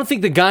 I don't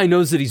think the guy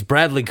knows that he's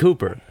Bradley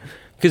Cooper.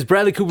 Because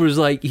Bradley Cooper was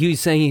like,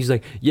 he's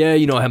like, yeah,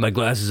 you know, I had my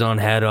glasses on,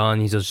 hat on.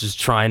 He's just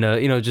trying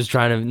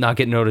to not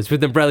get noticed.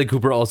 But then Bradley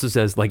Cooper also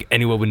says, like,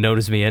 anyone would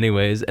notice me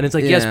anyways. And it's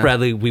like, yes, Yeah.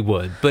 Bradley, we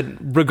would. But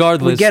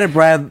regardless. we get it,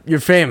 Brad.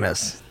 You're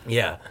famous.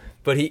 Yeah.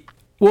 But he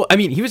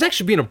was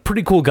actually being a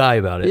pretty cool guy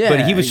about it.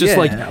 But he was just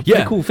a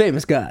pretty cool,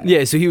 famous guy.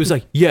 Yeah, so he was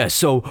like, yeah,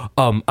 so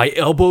I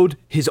elbowed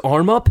his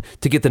arm up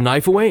to get the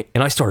knife away,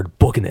 and I started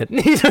booking it.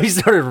 So he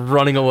started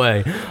running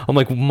away. I'm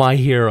like, my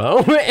hero.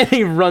 And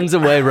he runs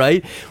away,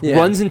 right?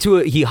 Yeah.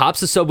 He hops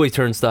the subway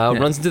turnstile,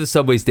 runs into the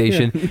subway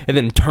station, and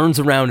then turns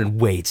around and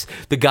waits.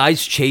 The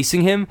guy's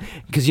chasing him,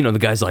 because, you know, the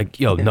guy's like,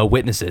 yo, no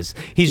witnesses.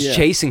 He's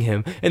chasing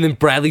him, and then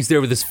Bradley's there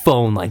with his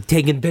phone, like,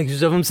 taking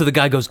pictures of him, so the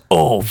guy goes,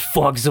 oh,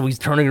 fuck, so he's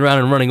turning around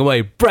and running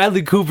away.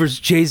 Bradley Cooper's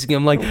chasing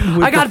him like,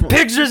 I got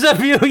pictures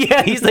of you.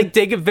 Yeah, he's like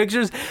taking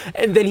pictures.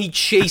 And then he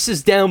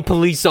chases down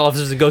police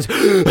officers and goes,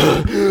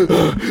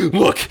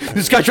 look,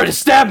 this guy tried to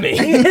stab me.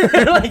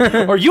 They're like,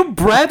 are you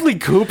Bradley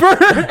Cooper?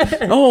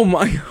 Oh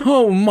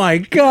my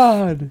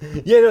God.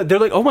 Yeah, no, they're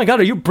like, oh my God,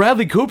 are you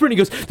Bradley Cooper? And he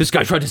goes, this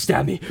guy tried to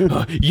stab me.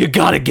 You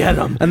gotta get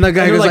him. And the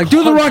guy they're goes like,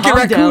 do the Rocket calm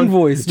Raccoon down.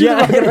 voice. Do the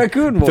Rocket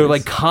Raccoon voice. They're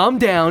like, calm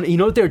down. You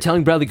know what they were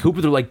telling Bradley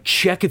Cooper? They're like,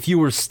 check if you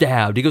were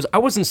stabbed. He goes, I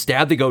wasn't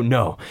stabbed. They go,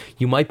 no,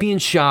 you might be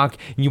in shock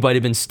and you might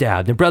have been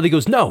stabbed. And Bradley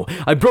goes, no,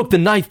 I broke the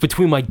knife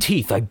between my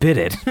teeth. I bit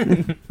it.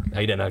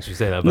 I didn't actually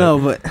say that. But No,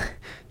 but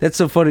that's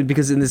so funny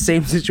because in the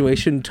same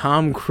situation,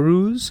 Tom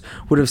Cruise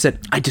would have said,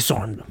 I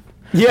disarmed him.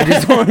 I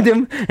disarmed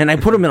him and I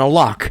put him in a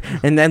lock.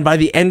 And then by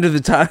the end of the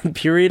time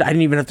period, I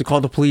didn't even have to call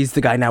the police.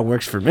 The guy now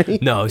works for me.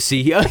 No,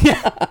 see,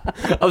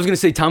 I was gonna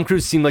say Tom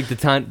Cruise seemed like the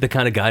kind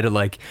of guy to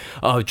like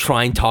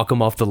try and talk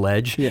him off the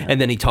ledge, and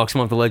then he talks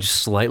him off the ledge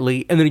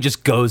slightly, and then he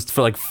just goes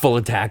for like full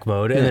attack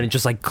mode, and then it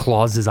just like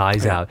claws his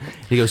eyes out.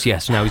 He goes,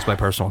 yes, now he's my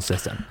personal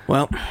assistant.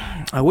 Well,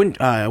 I went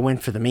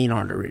for the main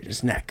artery in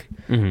his neck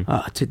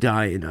to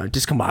die and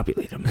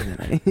discombobulate him.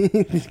 And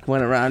then I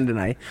went around and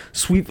I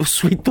sweep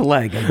the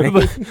leg.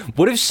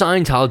 What if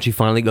Scientology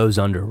finally goes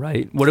under,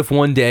 right? What if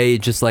one day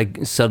it just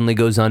like suddenly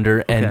goes under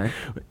and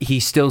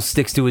he still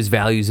sticks to his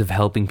values of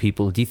helping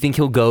people? Do you think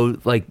he'll go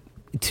like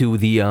to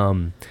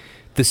the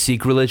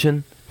Sikh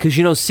religion? Because,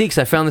 you know, Sikhs,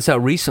 I found this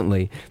out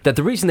recently, that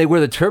the reason they wear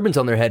the turbans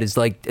on their head is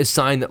like a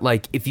sign that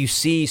like if you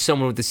see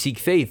someone with the Sikh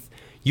faith,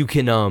 you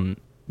can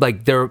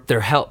like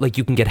their help, like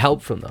you can get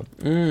help from them.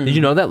 Did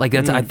you know that? Like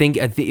that's I think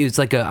it's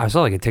like I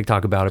saw like a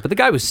TikTok about it, but the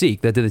guy was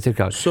Sikh that did the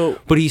TikTok.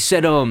 But he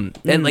said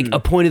and like a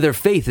point of their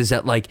faith is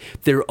that like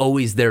they're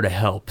always there to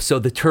help. So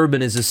the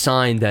turban is a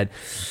sign that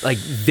like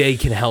they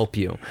can help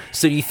you.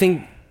 So do you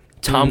think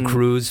Tom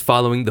Cruise,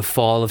 following the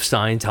fall of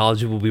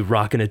Scientology, will be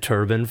rocking a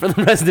turban for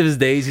the rest of his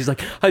days? He's like,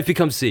 I've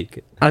become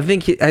Sikh. I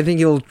think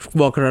he'll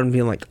walk around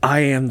being like, I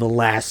am the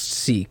last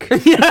Sikh.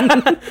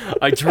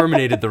 I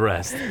terminated the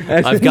rest.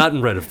 I've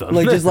gotten rid of them.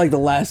 Like just like the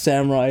last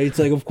samurai. It's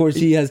like, of course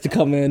he has to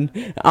come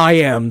in. I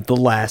am the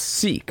last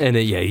Sikh. And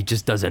he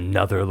just does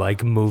another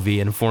like movie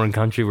in a foreign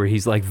country where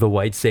he's like the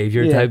white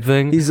savior type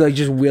thing. He's like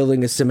just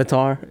wielding a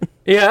scimitar.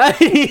 Yeah.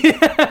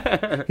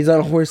 He's on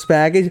a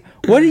horseback.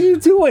 What are you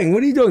doing?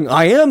 What are you doing?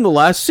 I am the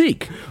last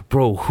Sikh.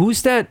 Bro,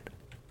 who's that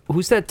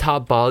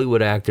top Bollywood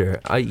actor?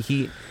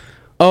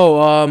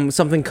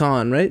 Something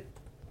Khan, right?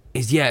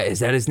 Is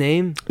that his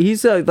name?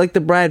 He's like the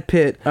Brad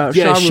Pitt.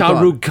 Shah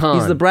Rukh Khan.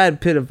 He's the Brad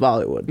Pitt of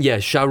Bollywood. Yeah,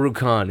 Shah Rukh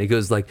Khan. He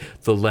goes like,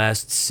 the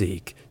last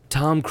Sikh,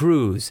 Tom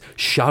Cruise,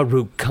 Shah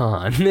Rukh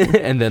Khan,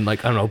 and then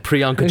like, I don't know,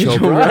 Priyanka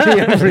Chopra.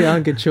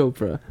 Priyanka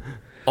Chopra.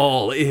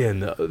 All in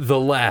the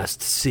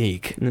last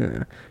Sikh.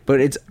 Yeah. But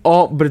it's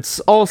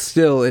all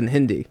still in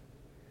Hindi.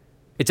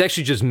 It's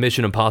actually just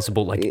Mission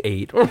Impossible like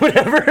 8 or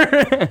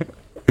whatever.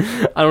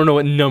 I don't know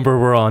what number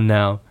we're on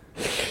now.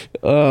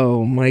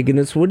 Oh my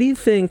goodness! What do you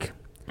think?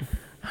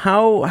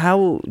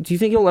 How do you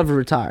think he'll ever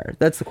retire?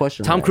 That's the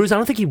question. Tom right? Cruise, I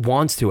don't think he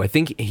wants to. I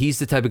think he's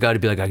the type of guy to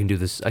be like, I can do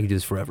this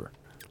forever.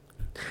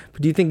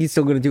 But do you think he's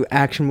still going to do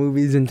action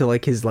movies into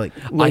like his like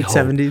late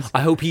 70s?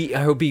 I hope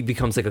he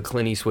becomes like a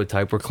Clint Eastwood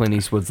type, where Clint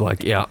Eastwood's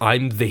like, yeah,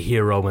 I'm the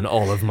hero in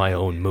all of my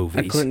own A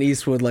movies. Clint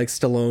Eastwood like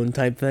Stallone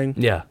type thing.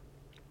 Yeah.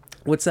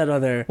 What's that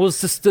other? Well,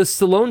 does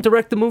Stallone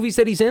direct the movies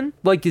that he's in?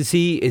 Like, is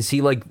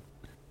he like?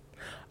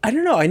 I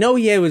don't know. I know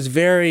he was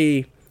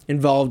very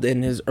involved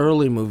in his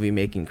early movie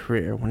making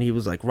career when he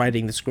was like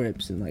writing the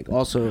scripts and like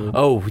also.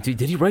 Oh, did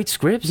he write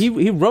scripts? He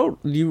wrote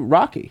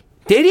Rocky.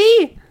 Did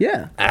he?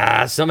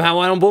 Yeah. Somehow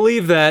I don't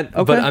believe that.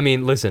 Okay. But I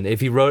mean, listen,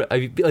 if he wrote,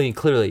 I mean,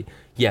 clearly,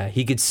 yeah,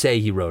 he could say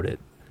he wrote it,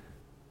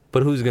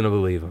 but who's gonna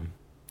believe him?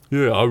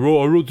 Yeah, I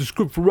wrote the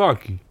script for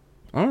Rocky.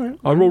 All right.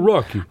 I wrote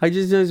Rocky. I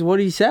just knows what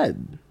he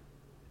said.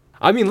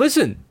 I mean,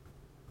 listen,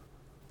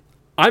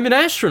 I'm an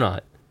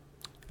astronaut.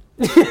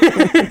 Dude,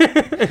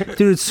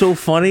 it's so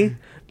funny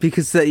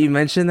because that you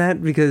mentioned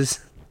that because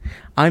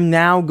I'm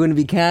now going to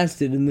be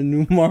casted in the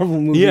new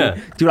Marvel movie. Yeah.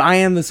 Dude, I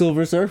am the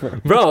Silver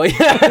Surfer. Bro,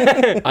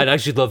 yeah. I'd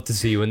actually love to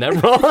see you in that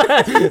role.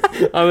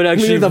 I would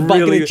actually the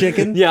bucket really, of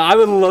chicken? Yeah, I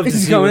would love to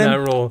He's see you in going that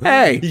in. role.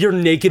 Hey. Your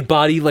naked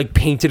body like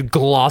painted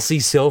glossy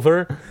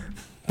silver,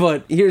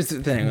 But here's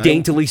the thing. right?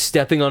 daintily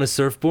stepping on a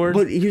surfboard.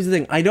 But here's the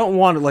thing. I don't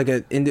want like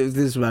a. And this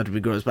is about to be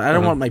gross, but I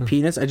don't want my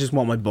penis. I just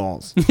want my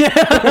balls.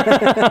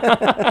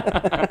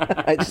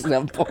 I just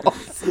have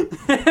balls.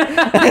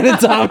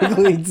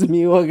 Anatomically, it's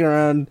me walking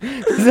around.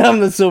 'Cause I'm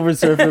the Silver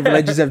Surfer, but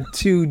I just have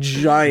two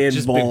giant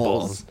Just big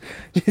balls.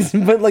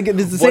 But like it's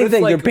the What same if,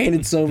 thing. like- They're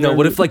painted silver. No,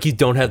 what if like you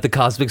don't have the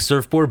cosmic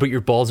surfboard, but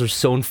your balls are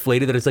so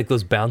inflated that it's like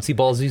those bouncy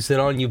balls you sit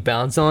on and you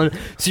bounce on,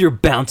 so you're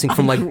bouncing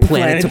from like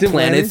planet to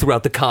planet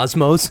throughout the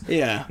cosmos,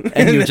 Yeah.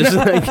 and you're just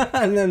like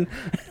And then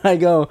I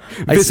go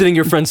visiting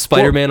your friend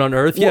Spider-Man on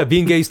Earth. Yeah,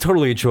 being gay is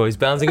totally a choice.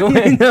 Bouncing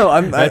away.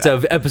 No, That's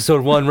a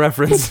episode 1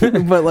 reference.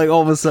 but like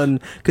all of a sudden,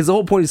 because the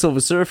whole point of Silver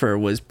Surfer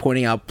was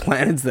pointing out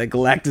planets that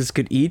Galactus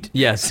could eat.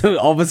 Yes. So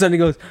all of a sudden he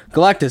goes,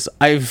 Galactus,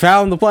 I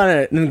found the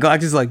planet, and then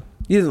Galactus is like,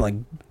 you didn't like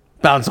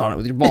bounce on it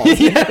with your balls.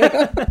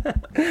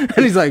 And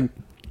he's like,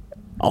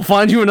 I'll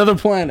find you another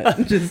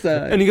planet. Just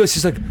And he goes,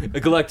 he's like,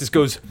 Galactus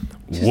goes,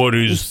 What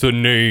is the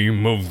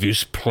name of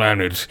this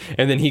planet?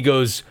 and then he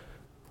goes,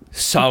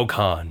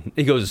 Saucon.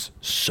 He goes,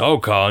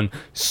 Saucon,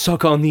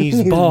 suck on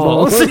these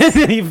balls. And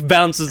then he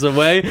bounces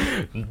away.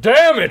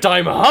 Damn it,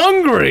 I'm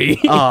hungry.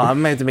 oh, I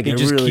meant to make He a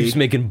just really, keeps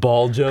making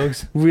ball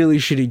jokes. really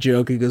shitty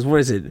joke. He goes, what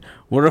is it?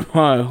 What am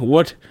I?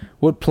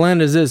 What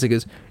planet is this? He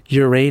goes,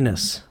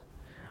 Uranus.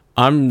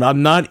 I'm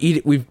not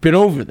eating. We've been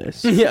over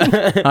this.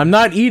 Yeah. I'm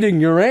not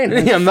eating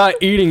Uranus. I'm not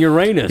eating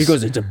Uranus. He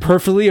goes, it's a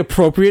perfectly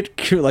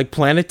appropriate like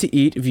planet to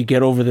eat if you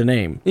get over the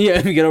name. yeah,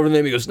 if you get over the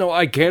name, he goes, no,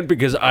 I can't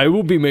because I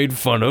will be made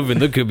fun of in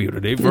the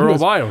community for a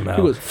while now.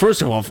 He goes,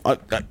 first of all,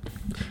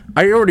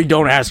 I already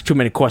don't ask too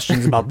many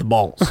questions about the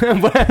balls.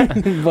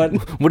 but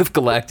What if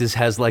Galactus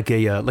has like a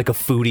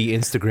foodie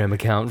Instagram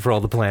account for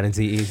all the planets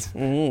he eats?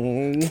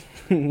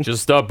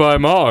 Just stop by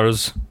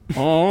Mars.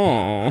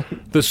 oh,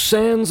 The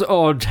sands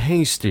are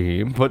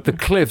tasty, but the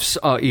cliffs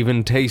are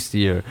even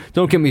tastier.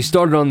 Don't get me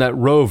started on that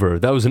rover.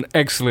 That was an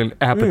excellent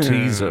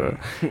appetizer.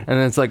 And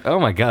it's like, oh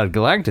my god,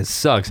 Galactus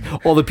sucks.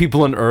 All the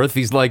people on Earth,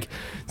 he's like,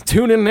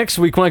 tune in next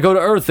week when I go to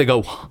Earth. They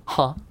go,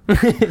 huh?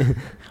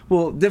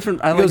 well,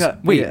 different. I He goes, like.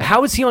 wait,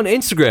 how is he on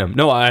Instagram?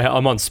 No,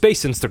 I'm on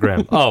space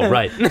Instagram. Oh,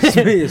 right.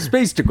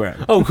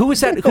 Spacegram. Oh, who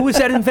was that? Who was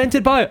that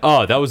invented by?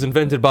 Oh, that was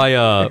invented by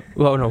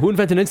well, no, who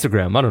invented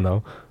Instagram? I don't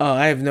know. Oh,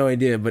 I have no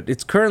idea, but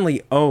it's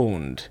currently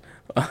owned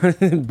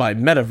by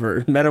Meta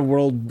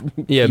World.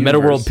 Yeah, Meta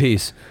World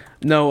Peace.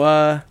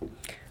 No,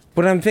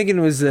 what I'm thinking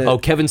was Oh,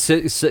 Kevin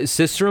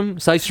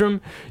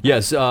Systrom?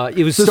 Yes,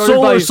 it was the started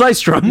Solar by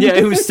Systrom. Yeah,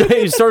 it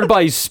was started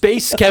by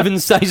Space Kevin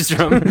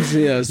Systrom.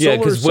 Yeah, Yeah,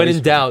 because when in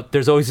Systrom. doubt,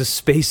 there's always a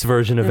space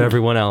version of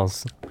everyone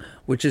else.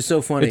 Which is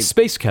so funny It's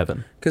Space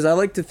Kevin. because I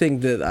like to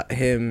think that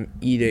him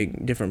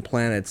eating different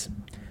planets,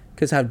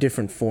 because have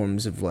different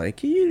forms of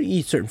like you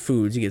eat certain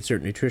foods, you get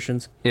certain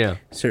nutritions. Yeah.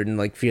 Certain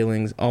like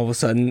feelings. All of a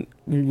sudden,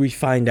 we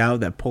find out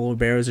that polar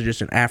bears are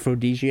just an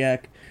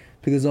aphrodisiac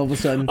because all of a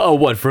sudden, Oh,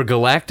 what, for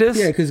Galactus?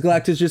 yeah, because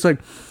Galactus just like,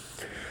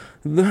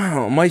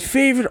 no, my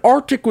favorite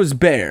Arctic was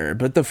bear,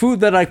 but the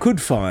food that I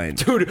could find,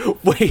 Dude,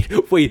 wait.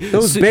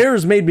 those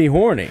bears made me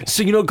horny.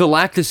 So you know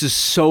Galactus is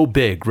so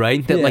big,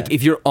 right? That Yeah. like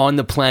if you're on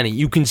the planet,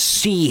 you can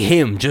see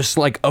him just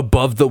like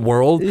above the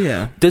world.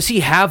 Yeah. Does he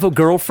have a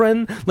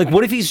girlfriend? Like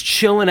what if he's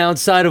chilling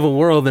outside of a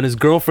world and his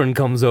girlfriend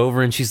comes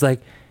over and she's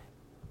like,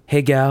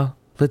 "Hey gal,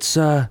 let's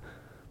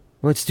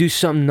let's do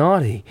something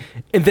naughty.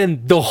 And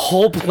then the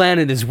whole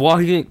planet is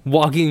watching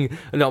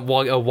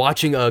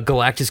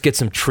Galactus get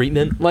some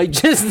treatment. Like,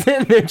 just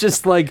then they're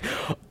just like,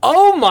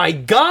 oh my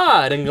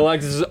god! And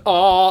Galactus is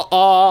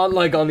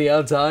like on the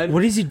outside.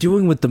 What is he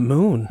doing with the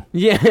moon?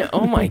 Yeah,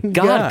 oh my god,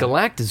 Yeah.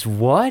 Galactus,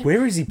 what?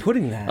 Where is he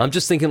putting that? I'm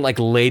just thinking like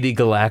Lady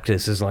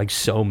Galactus is like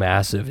so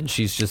massive and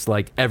she's just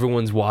like,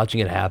 everyone's watching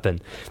it happen.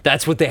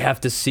 That's what they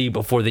have to see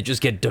before they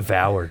just get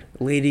devoured.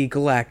 Lady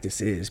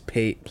Galactus is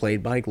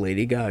played by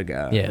Lady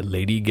Gaga. Yeah,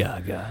 Lady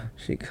Gaga.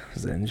 She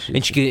goes in.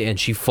 And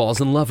she falls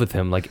in love with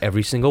him like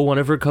every single one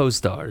of her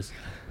co-stars.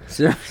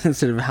 So,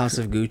 instead of House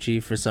of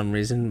Gucci, for some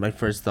reason, my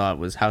first thought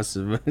was House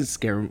of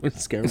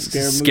Scaramucci.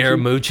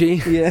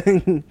 Scaramucci?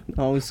 Yeah.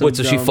 Oh, so What,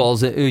 so she dumb.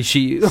 falls in,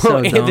 So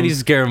Anthony dumb.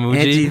 Scaramucci?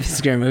 Anthony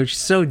Scaramucci.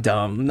 So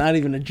dumb. Not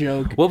even a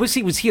joke. What was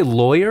he? Was he a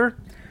lawyer?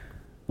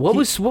 What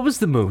was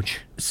the mooch?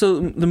 So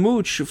the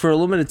mooch, for a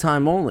limited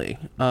time only,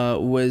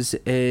 was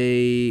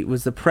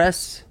the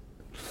press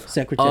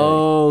secretary.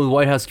 Oh, the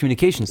White House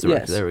Communications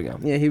Director. Yes. There we go.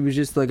 Yeah, he was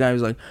just the guy who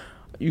was like,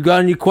 you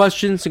got any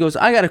questions? He goes,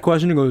 I got a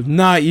question. He goes,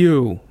 not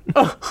you.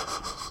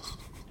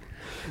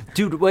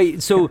 Dude,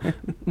 wait, so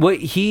what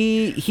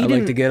he I'd didn't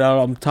like to get out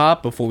on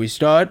top before we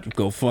start.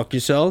 Go fuck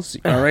yourselves.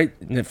 All right.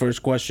 And the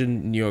first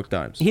question, New York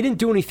Times. he didn't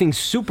do anything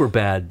super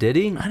bad, did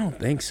he? I don't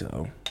think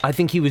so. I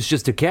think he was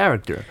just a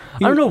character. I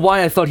don't know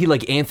why I thought he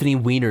like Anthony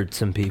Weinered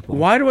some people.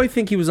 Why do I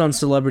think he was on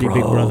Celebrity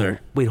Big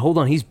Brother? Wait, hold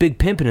on. He's big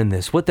pimping in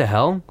this. What the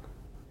hell?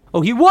 Oh,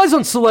 he was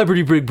on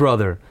Celebrity Big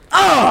Brother.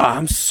 Ah,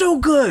 I'm so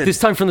good. This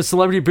time from the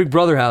Celebrity Big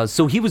Brother house.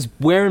 So he was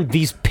wearing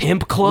these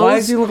pimp clothes. Why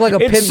does he look like a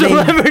in pimp named-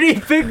 Celebrity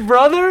Big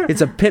Brother?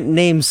 It's a pimp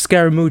named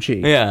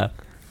Scaramucci. Yeah.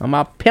 I'm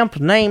a pimp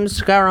named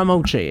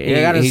Scaramucci. You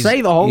gotta He's-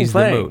 say the whole he's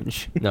thing. The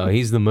mooch. No,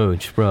 he's the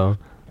mooch, bro.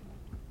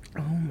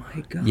 Oh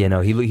my god. Yeah,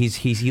 no, he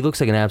looks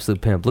like an absolute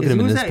pimp. Look at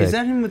him in this pic. Is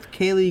that him with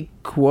Kaylee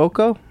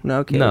Cuoco?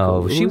 No, Kaylee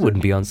No, Cuoco. she Who is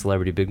wouldn't be on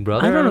Celebrity Big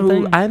Brother. it? I don't know.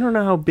 think. I don't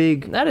know how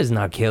big That is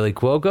not Kaylee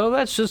Cuoco.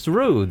 That's just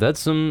rude. That's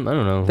some, I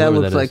don't know. that whoever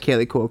looks is. like.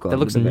 Kaylee Cuoco. That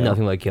looks on the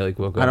nothing veil. like Kaylee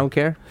Cuoco. I don't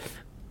care.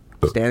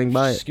 Standing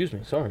by it. Excuse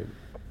me. Sorry.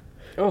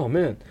 Oh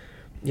man.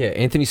 Yeah,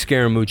 Anthony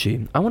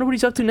Scaramucci. I wonder what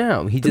he's up to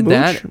now. He did mooch?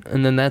 that,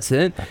 and then that's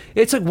it.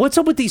 It's like, what's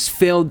up with these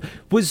failed?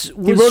 Was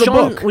wrote a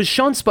Sean, book. Was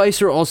Sean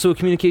Spicer also a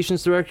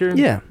communications director?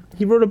 Yeah,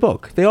 he wrote a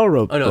book. They all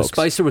wrote. Oh no, books.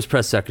 Spicer was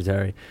press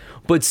secretary,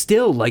 but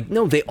still, like,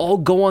 no, they all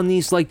go on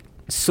these like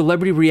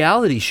celebrity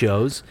reality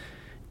shows,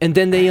 and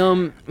then they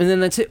and then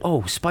that's it.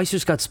 Oh,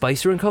 Spicer's got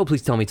Spicer and Co.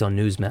 Please tell me it's on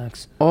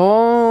Newsmax.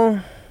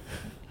 Oh,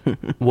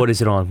 What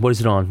is it on? What is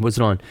it on? What's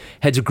it on?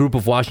 Heads a group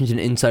of Washington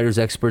insiders,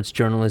 experts,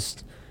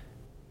 journalists.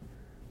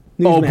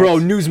 Oh, Newsmax. bro,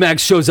 Newsmax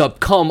shows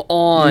up. Come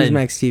on.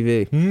 Newsmax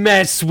TV.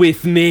 Mess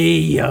with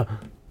me.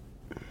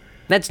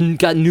 That's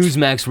got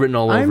Newsmax written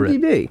all over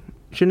it. IMDb.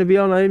 Shouldn't it be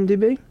on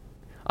IMDb?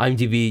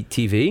 IMDb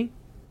TV?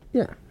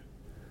 Yeah.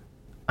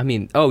 I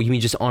mean, oh, you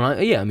mean just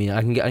on? Yeah, I mean,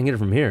 I can get it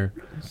from here.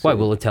 Why,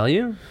 will it tell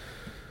you?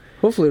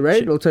 Hopefully,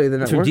 right? It'll tell you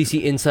the It's from network.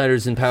 DC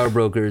Insiders and Power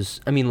Brokers.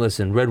 I mean,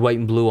 listen, red, white,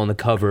 and blue on the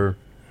cover.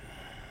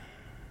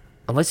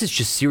 Unless it's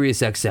just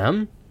Sirius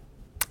XM.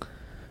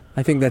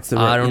 I think that's the.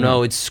 I don't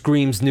know. It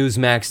screams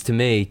Newsmax to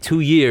me. 2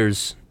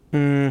 years.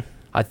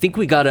 I think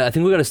we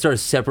gotta start a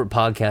separate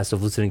podcast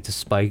of listening to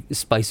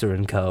Spicer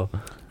and Co.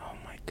 Oh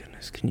my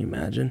goodness! Can you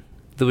imagine?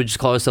 That we just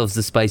call ourselves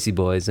the Spicy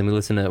Boys, and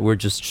we're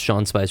just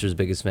Sean Spicer's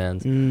biggest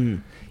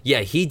fans.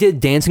 Yeah, he did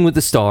Dancing with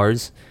the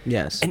Stars,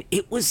 Yes. and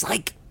it was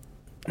like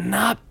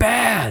not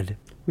bad.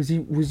 Was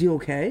he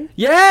okay?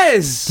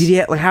 Yes. Did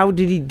he how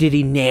did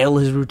he nail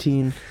his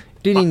routine?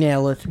 Did he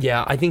nail it?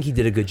 Yeah, I think he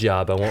did a good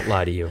job. I won't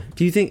lie to you.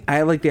 Do you think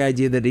I like the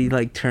idea that he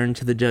like turned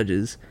to the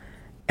judges,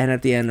 and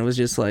at the end it was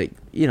just like,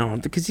 you know,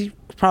 because he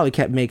probably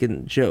kept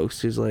making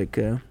jokes. He was like,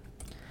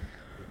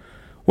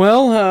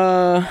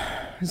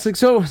 it's like,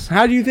 so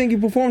how do you think you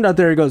performed out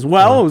there? He goes,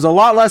 well, it was a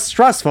lot less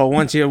stressful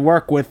once you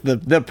work with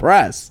the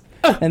press.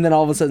 And then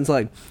all of a sudden it's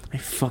like, I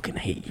fucking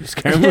hate you,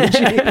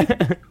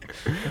 Scaramucci.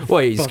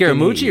 Wait, Fucking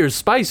Scaramucci idiot. or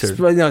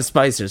Spicer? No,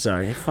 Spicer,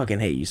 sorry. I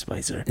fucking hate you,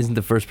 Spicer. Isn't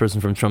the first person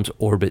from Trump's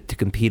orbit to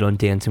compete on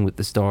Dancing with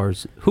the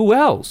Stars. Who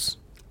else?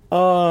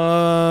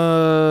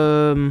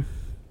 Hold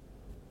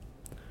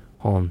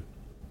Hold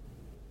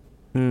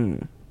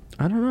on.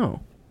 I don't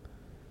know.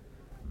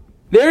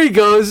 There he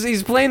goes.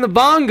 He's playing the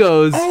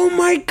bongos. Oh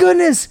my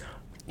goodness.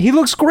 He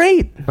looks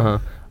great. I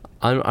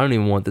don't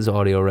even want this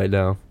audio right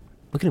now.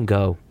 Look at him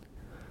go.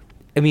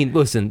 I mean,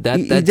 listen, that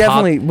He that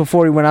definitely, top,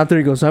 before he went out there,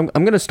 he goes, I'm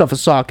going to stuff a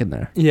sock in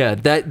there. yeah,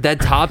 that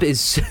top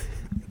is.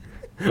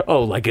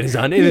 Oh, like it is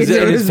on in He's his,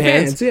 in in his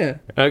pants. yeah.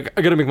 I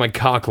gotta make my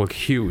cock look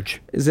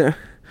huge. Is there?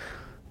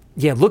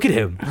 Yeah, look at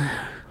him.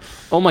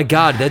 Oh my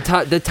God, that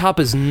top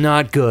is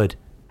not good.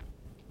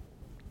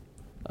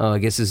 Oh, I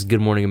guess this is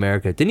Good Morning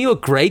America. Didn't he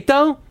look great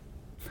though?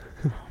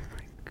 Oh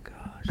my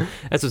gosh,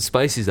 that's what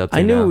Spicy's up to.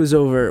 I knew now. it was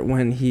over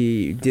when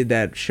he did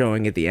that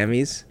showing at the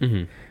Emmys,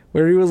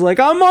 where he was like,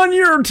 I'm on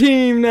your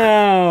team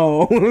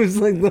now. It was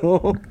like the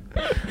whole...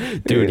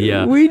 Dude,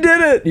 yeah. We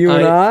did it, you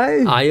and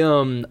I.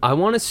 I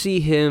want to see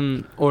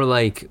him, or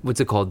like, what's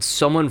it called?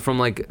 Someone from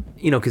like,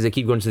 you know, because they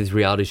keep going to these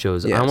reality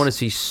shows. Yes. I want to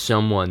see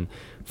someone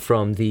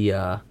from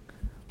the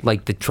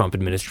like the Trump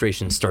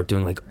administration start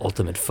doing like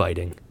ultimate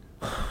fighting.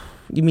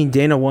 You mean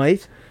Dana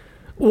White?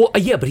 Well,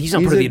 yeah, but he's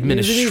not part of the isn't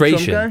he a Trump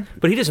administration. guy?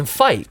 But he doesn't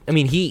fight. I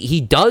mean,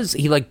 he does.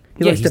 He likes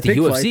he's to the pick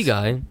UFC fights.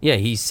 guy. Yeah,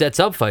 he sets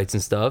up fights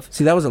and stuff.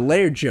 See, that was a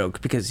layered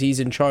joke because he's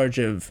in charge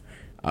of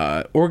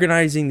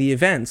organizing the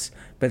events,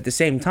 but at the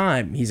same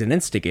time, he's an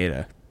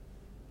instigator.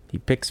 He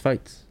picks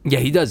fights. Yeah,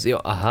 he does. Keep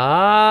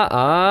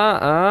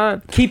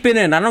it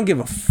in. I don't give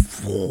a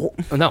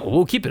fuck. No,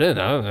 we'll keep it in.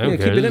 Yeah,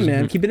 keep it in,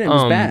 man. Keep it in.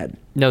 It's bad.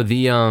 No,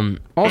 the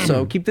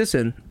Also, keep this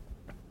in.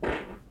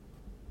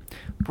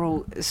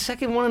 bro,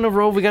 second one in a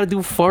row. We got to do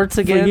farts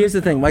again. But here's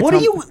the thing. What do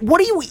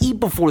you eat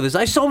before this?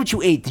 I saw what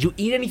you ate. Did you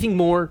eat anything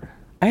more?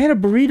 I had a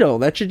burrito.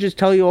 That should just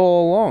tell you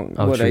all along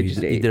what true. I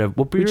just ate.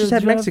 What burrito We just did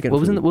had you have? Mexican What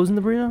was in food.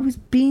 the burrito? It was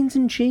beans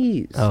and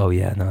cheese. Oh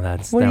yeah, no,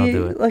 that'll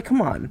do it. Like,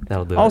 come on.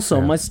 That'll do it, Also,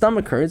 yeah. my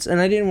stomach hurts,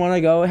 and I didn't want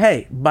to go,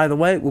 hey, by the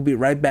way, we'll be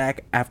right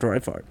back after I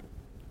fart.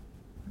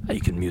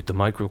 You can mute the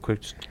mic real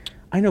quick.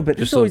 I know, but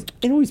Just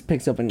it always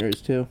picks up on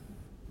yours, too.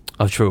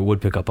 Oh, true. It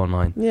would pick up on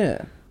mine.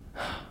 Yeah.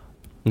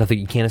 Nothing.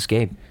 You can't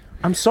escape.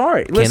 I'm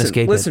sorry.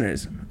 escape it.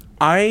 Listeners,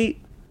 I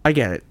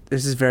get it.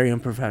 This is very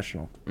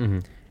unprofessional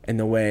in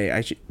the way I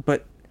should.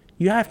 But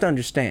you have to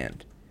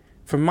understand,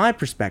 from my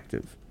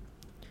perspective,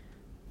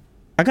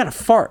 I got to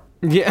fart.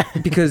 Yeah.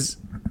 Because,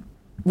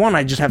 one,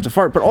 I just have to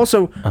fart, but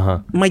also,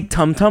 my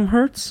tum-tum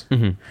hurts.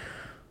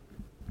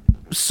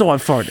 So I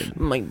farted.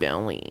 My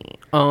belly.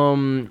 Oh,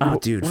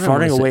 dude, what am I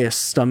farting saying? away a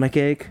stomach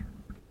ache.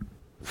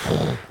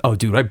 Oh,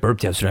 dude, I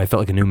burped yesterday. I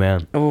felt like a new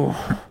man.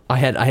 Oh, I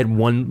had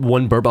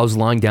one burp. I was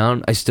lying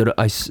down. I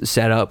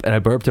sat up, and I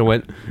burped and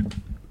went.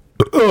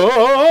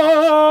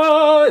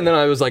 "Oh," and then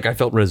I was like, I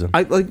felt risen.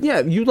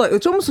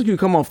 it's almost like you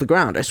come off the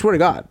ground. I swear to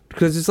God,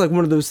 because it's like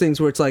one of those things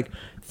where it's like,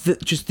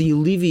 just the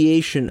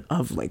alleviation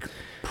of like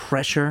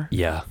pressure.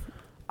 Yeah.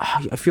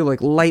 I feel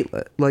like light,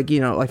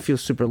 I feel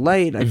super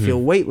light. I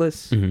feel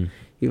weightless,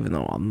 even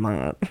though I'm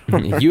not.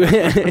 you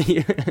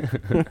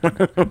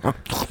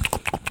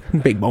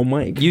Big Bo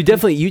Mike. you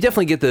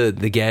definitely get the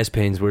gas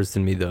pains worse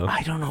than me though.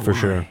 I don't know for why.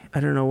 Sure. I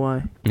don't know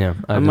why. Yeah,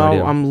 I have no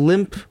idea. I'm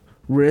limp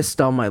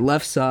wrist on my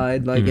left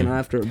side,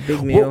 after a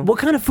big meal. What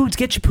kind of foods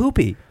get you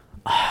poopy?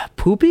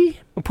 Poopy?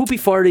 Poopy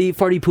farty,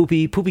 farty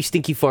poopy, poopy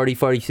stinky farty,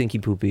 farty stinky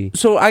poopy.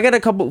 So I got a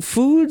couple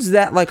foods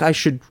that I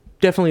should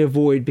definitely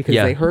avoid because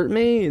Yeah. they hurt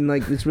me and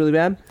it's really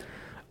bad.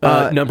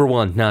 Number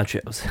 1,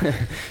 nachos.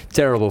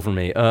 Terrible for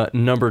me.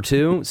 Number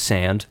 2,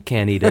 sand.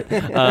 Can't eat it.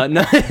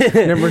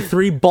 Number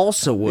 3,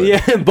 balsa wood. Yeah,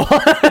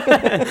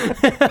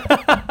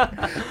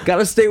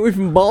 Gotta stay away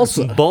from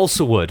balsa.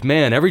 balsa wood.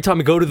 Man, every time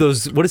I go to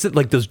those, what is it,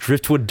 like those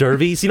driftwood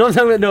derbies? You know what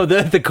I'm talking about?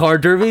 No, the car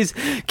derbies.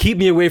 Keep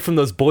me away from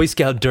those Boy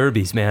Scout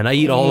derbies, man. I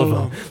eat all of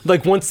them.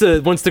 Like once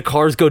the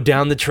cars go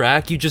down the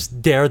track, you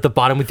just dare at the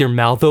bottom with your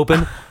mouth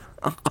open.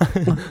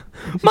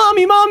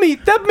 Mommy,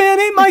 that man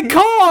ate my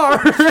car.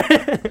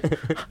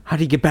 How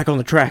do you get back on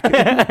the track?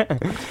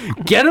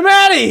 Get him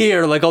out of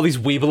here! Like all these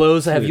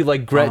weebelos have you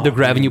like they're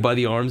grabbing you by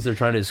the arms. They're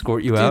trying to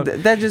escort you out.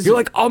 that just You're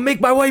like, I'll make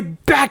my way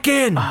back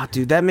in. Oh,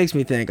 dude, that makes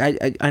me think.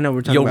 I know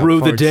we're talking You'll about rue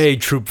the farts. day,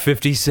 Troop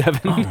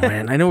 57. Oh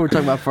man, I know we're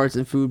talking about farts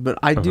and food, but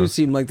I do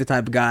seem like the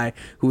type of guy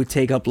who would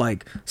take up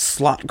like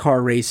slot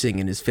car racing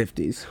in his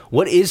 50s.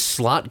 What is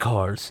slot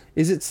cars?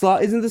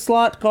 Isn't the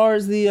slot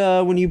cars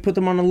the when you put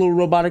them on a little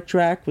robotic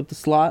track with the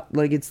slot?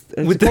 Like it's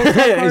With it called slot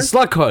the cars?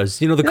 slot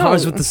cars, you know the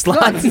cars with the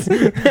slots.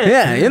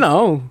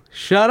 Yeah,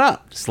 shut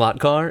up. Slot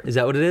car, is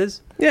that what it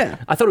is? Yeah,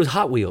 I thought it was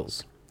Hot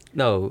Wheels.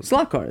 No,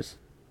 slot cars.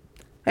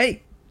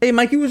 Hey,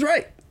 Mikey was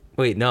right.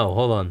 wait, no,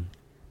 hold on.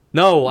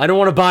 No, I don't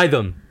want to buy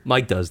them.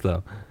 Mike does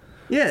though.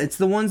 Yeah, it's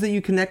the ones that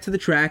you connect to the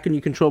track and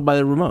you control by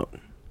the remote.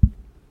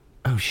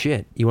 Oh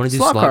shit, you want to do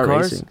Slot slot car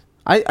cars? racing.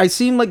 I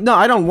seem like, no,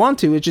 I don't want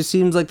to. It just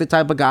seems like the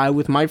type of guy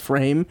with my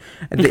frame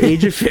at the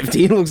age of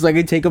 15 looks like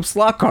I take up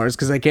slot cars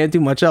because I can't do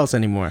much else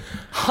anymore.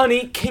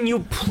 Honey, can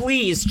you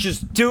please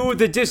just do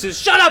the dishes?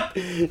 Shut up!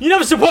 You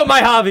never support my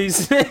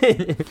hobbies.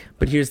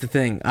 But here's the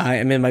thing. I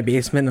am in my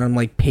basement and I'm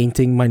like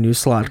painting my new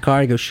slot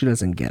car. I go, she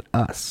doesn't get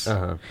us.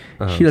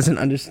 She doesn't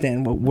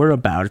understand what we're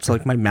about. It's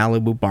like my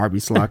Malibu Barbie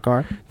slot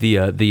car.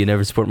 The you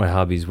never support my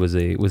hobbies was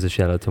a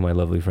shout out to my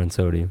lovely friend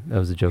Sodi. That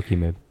was a joke he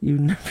made. You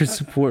never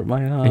support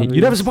my hobby.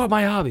 You never support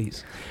my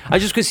hobbies. I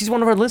just because he's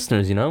one of our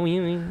listeners, you know.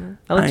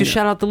 I like I to know.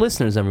 shout out the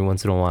listeners every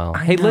once in a while.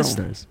 I Hey, know.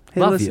 listeners,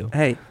 Hey, love listen, you.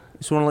 Hey,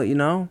 just want to let you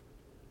know.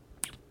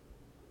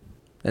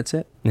 That's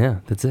it. Yeah,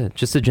 that's it.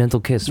 Just a gentle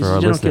kiss for Just a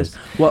our gentle listeners.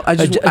 kiss. Well, I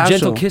just a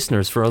gentle also-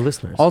 kissners for our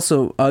listeners.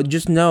 Also,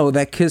 just know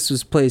that kiss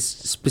was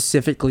placed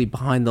specifically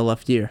behind the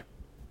left ear.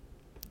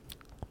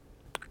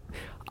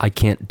 I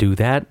can't do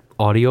that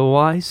audio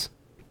wise,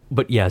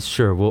 but yes,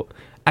 sure. Well,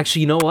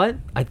 actually, you know what?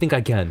 I think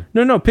I can.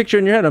 No, picture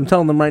in your head. I'm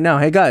telling them right now.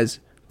 Hey, guys,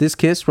 this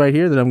kiss right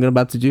here that I'm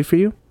about to do for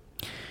you,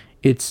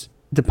 it's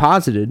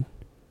deposited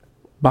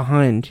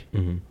behind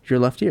your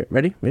left ear.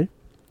 Ready?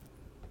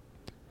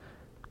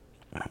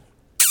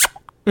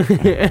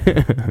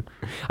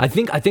 I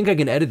think I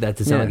can edit that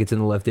to sound Yeah. like it's in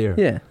the left ear.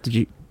 Yeah.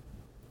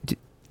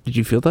 Did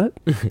you feel that?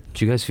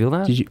 Did you guys feel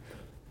that? Did you?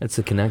 That's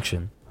a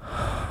connection.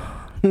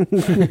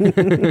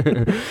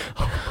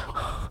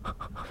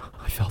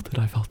 felt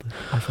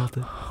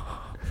it.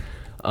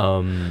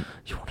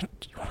 You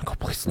wanna go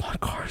play slot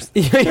cars?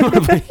 Yeah, you want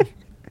to play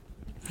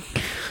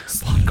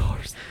slot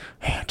cars?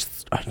 Hey,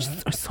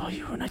 I saw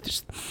you and I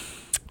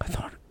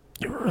thought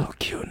you were real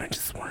cute and I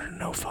just wanted to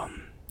know if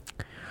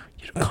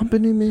you'd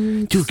accompany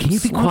me. Dude, can you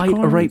be quiet?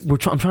 All right, I'm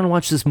trying to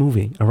watch this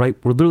movie. All right,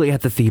 we're literally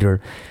at the theater.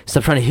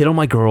 Stop trying to hit on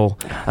my girl.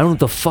 I don't know what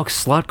the fuck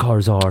slot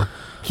cars are.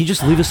 Can you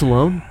just leave us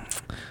alone?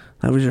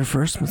 That was your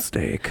first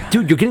mistake.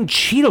 Dude, you're getting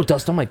Cheeto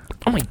dust on my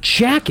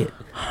jacket.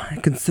 I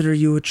consider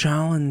you a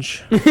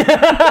challenge.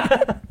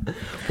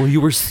 Well,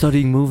 you were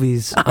studying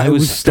movies. I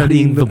was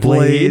studying the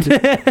blade.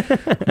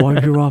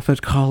 While you're off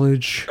at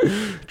college,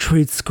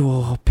 trade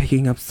school,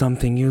 picking up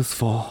something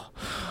useful,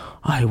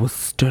 I was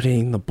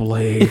studying the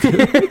blade.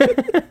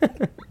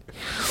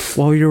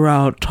 While you're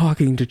out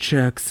talking to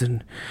chicks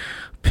and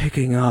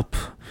picking up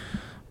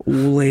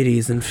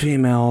ladies and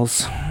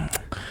females,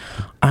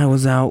 I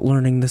was out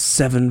learning the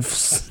seven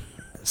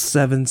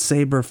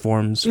saber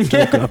forms of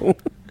Judo.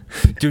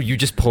 Dude, you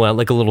just pull out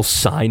like a little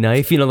sai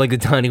knife, you know, like the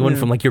tiny one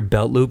from like your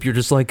belt loop. You're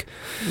just like,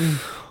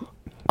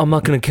 I'm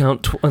not gonna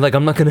count. I'm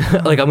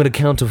gonna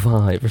count to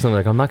 5 or something.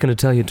 Like, I'm not gonna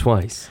tell you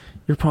twice.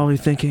 You're probably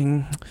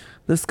thinking,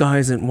 this guy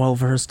isn't well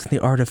versed in the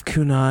art of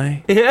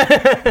kunai.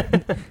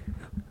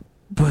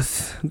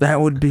 But that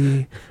would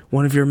be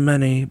one of your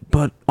many,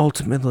 but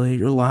ultimately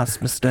your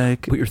last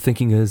mistake. What you're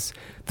thinking is,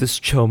 this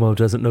chomo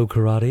doesn't know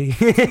karate.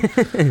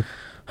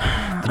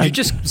 Did you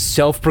just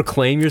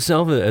self-proclaim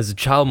yourself as a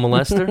child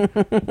molester?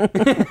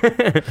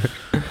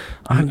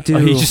 I do.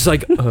 He's just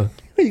like,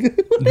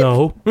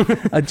 no.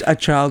 a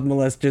child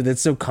molester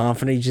that's so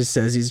confident he just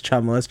says he's a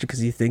child molester because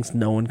he thinks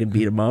no one can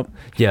beat him up.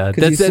 Yeah,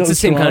 that's so the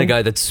same kind strong. of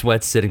guy that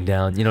sweats sitting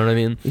down. You know what I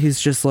mean?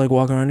 He's just like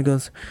walking around and he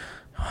goes,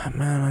 oh,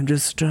 man, I'm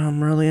just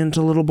really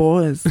into little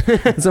boys.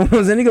 And someone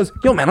comes in and he goes,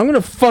 yo, man, I'm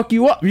going to fuck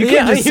you up. You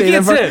can't just say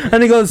that.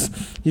 And he goes,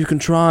 you can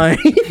try.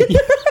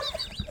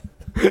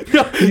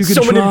 You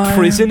Someone try. in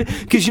prison,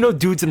 because you know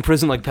dudes in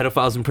prison, like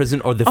pedophiles in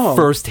prison, are the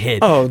first hit.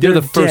 Oh, they're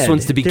the they're first dead.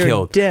 ones to be They're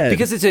killed. dead.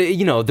 Because it's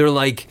they're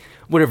like,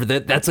 whatever,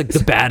 that's like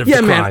the bad of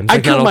Yeah, the man, crimes. I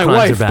Like, not killed all my crimes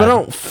wife, are bad. but I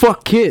don't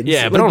fuck kids.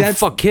 Yeah, but I don't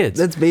fuck kids.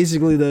 That's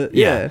basically the,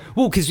 yeah.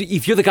 Well, because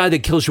if you're the guy that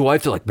kills your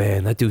wife, they're like,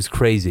 man, that dude's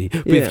crazy.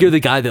 But Yeah. if you're the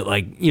guy that,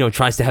 like, you know,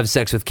 tries to have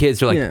sex with kids,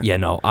 they're like, yeah,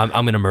 no, I'm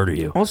going to murder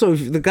you. Also,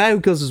 if the guy who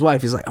kills his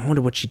wife, he's like, I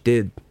wonder what she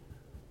did.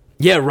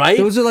 Yeah, right?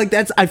 Those are like,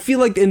 I feel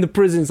like in the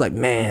prison, it's like,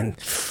 man,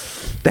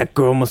 that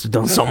girl must have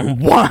done something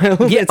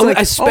wild. Yeah, It's like,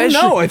 especially-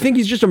 oh no, I think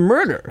he's just a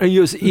murderer.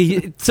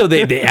 And so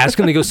they ask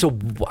him, they go, so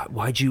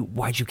why'd you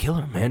kill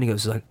her, man? He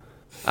goes, like,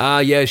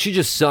 yeah, she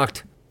just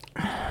sucked.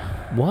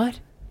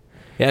 What?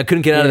 Yeah, I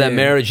couldn't get out of that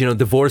marriage. You know,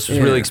 divorce was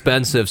really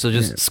expensive, so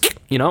just,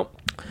 you know,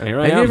 and here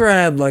I Have am. you ever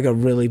had like a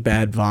really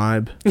bad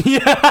vibe?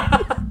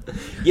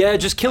 Yeah,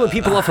 just killing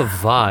people off a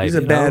vibe. He's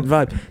a bad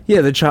vibe.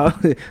 Yeah, the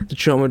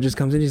choma just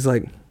comes in. He's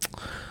like,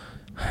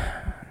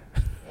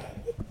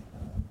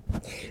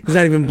 he's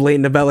not even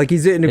blatant about, like,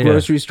 he's in a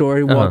grocery store.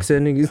 He walks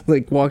in and he's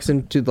like, walks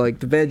into like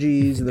the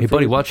veggies. And the Hey,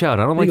 buddy, fruit. watch out.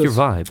 I don't like your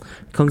vibe.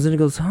 Comes in and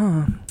goes,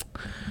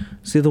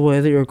 see the way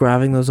that you're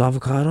grabbing those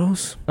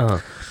avocados?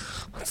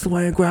 That's the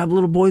way I grab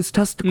little boys'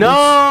 testicles.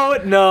 No.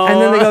 And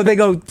then they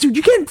go, dude,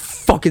 you can't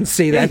fucking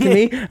say that to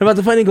me. I'm about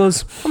to fight. He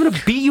goes, I'm going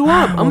to beat you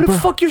up. I'm going to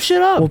fuck your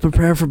shit up. we'll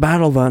prepare for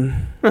battle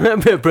then.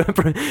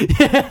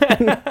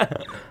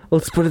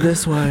 Let's put it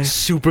this way.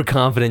 Super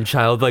confident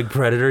childlike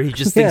predator. He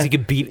just thinks Yeah. he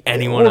could beat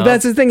anyone Well, up.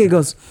 that's the thing. He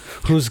goes,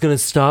 Who's going to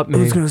stop me?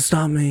 who's going to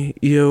stop me?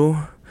 You.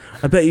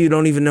 I bet you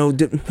don't even know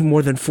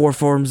more than 4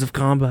 forms of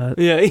combat.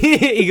 Yeah,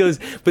 he goes,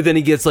 but then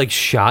he gets like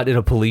shot in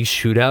a police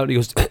shootout. He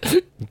goes,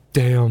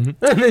 damn.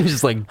 And then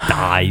just like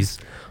dies.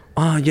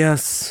 Ah,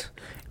 yes.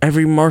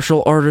 Every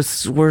martial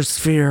artist's worst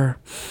fear.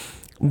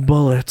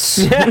 Bullets.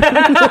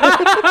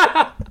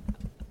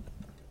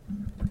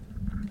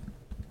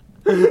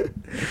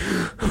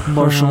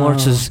 Martial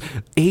arts'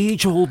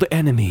 age-old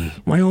enemy.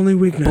 My only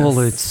weakness.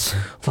 Bullets.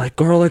 Like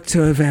garlic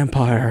to a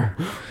vampire.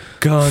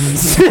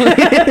 Guns.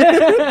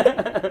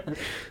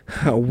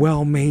 A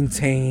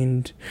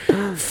well-maintained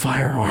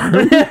firearm.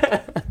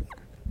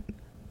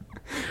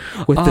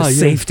 With the yeah.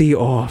 safety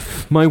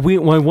off. My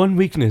one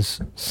weakness,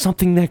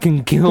 something that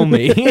can kill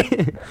me.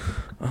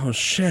 Oh,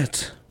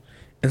 shit.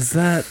 Is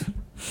that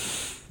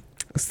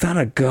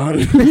a gun?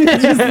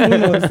 It just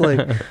almost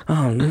like,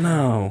 oh,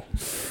 no.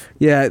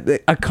 Yeah,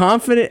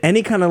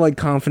 any kind of like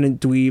confident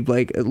dweeb,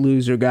 like a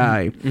loser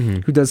guy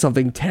who does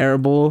something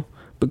terrible,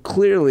 but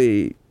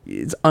clearly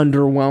it's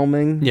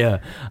underwhelming. Yeah,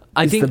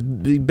 I It's think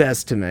the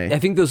best to me. I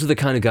think those are the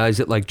kind of guys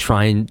that like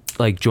try and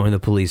like join the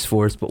police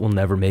force, but will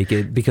never make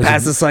it because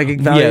Pass the psychic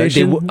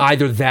evaluation? Yeah,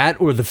 either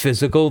that or the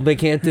physical they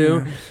can't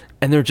do,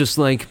 and they're just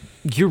like,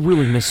 you're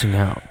really missing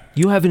out.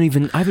 I haven't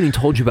even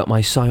told you about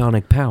my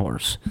psionic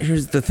powers.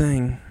 Here's the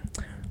thing.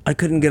 I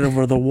couldn't get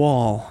over the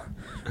wall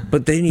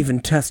but they didn't even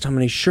test how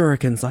many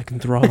shurikens I can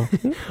throw.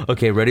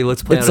 Okay, ready?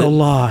 Let's play It's out a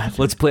lot.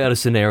 Let's play out a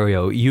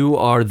scenario. You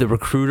are the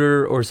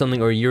recruiter or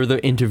something, or you're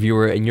the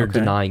interviewer, and you're Okay.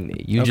 denying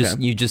me. You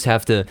Okay. just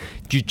have to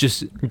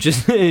just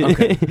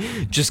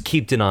just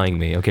keep denying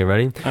me. Okay,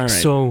 ready? All right.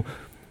 So,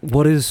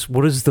 what is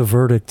the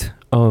verdict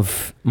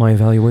of my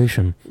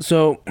evaluation?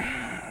 So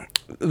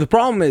the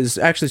problem is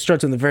actually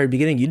starts in the very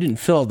beginning. You didn't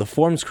fill out the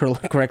forms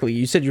correctly.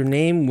 You said your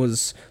name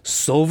was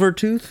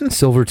Silvertooth.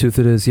 Silvertooth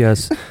it is,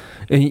 yes.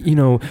 And, you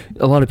know,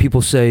 a lot of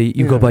people say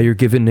you go Yeah. by your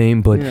given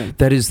name, but Yeah.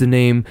 that is the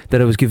name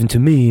that was given to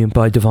me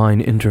by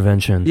divine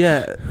intervention.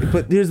 Yeah,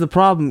 but here's the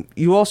problem.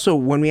 You also,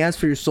 when we asked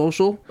for your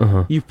social,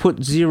 Uh-huh. you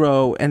put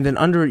 0, and then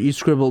under it you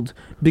scribbled,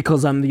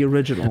 because I'm the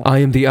original. I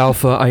am the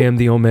Alpha, I am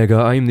the Omega,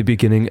 I am the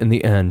beginning and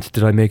the end.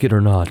 Did I make it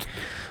or not?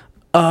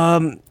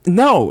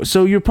 No.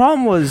 So your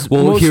problem was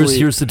Well, mostly,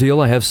 here's the deal.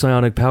 I have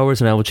psionic powers,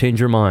 and I will change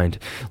your mind.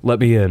 Let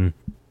me in.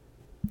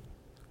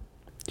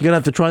 You're gonna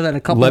have to try that a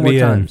couple Let more me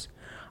in. times.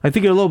 I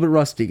think you're a little bit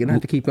rusty. You're gonna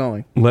have to keep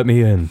going. Let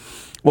me in.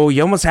 Well,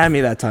 you almost had me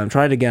that time.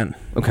 Try it again.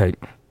 Okay.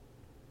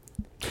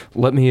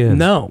 Let me in.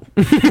 No.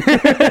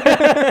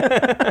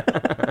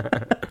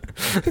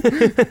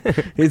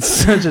 It's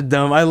such a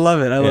dumb. I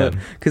love it. I love it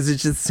because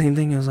it's just the same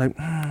thing. I was like,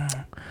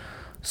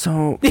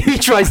 so He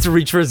tries to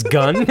reach for his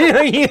gun. What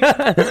are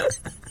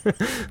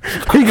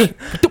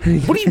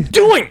you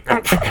doing?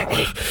 I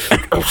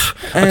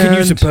can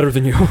use it better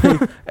than you.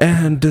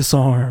 and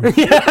disarm.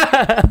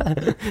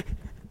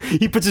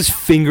 He puts his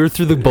finger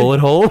through the bullet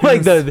hole,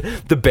 like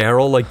the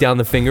barrel, like down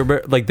the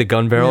finger, like the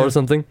gun barrel or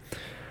something.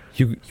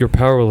 You're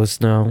powerless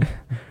now.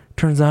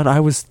 Turns out I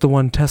was the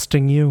one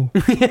testing you.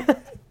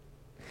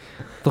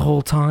 The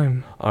whole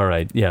time. All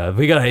right, yeah,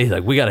 we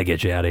gotta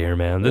get you out of here,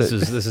 man. This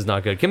is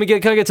not good. Can I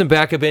get some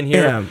backup in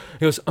here? Yeah. He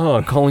goes,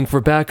 I'm calling for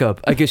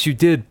backup. I guess you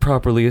did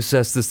properly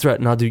assess this threat.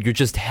 Now, dude, you're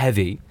just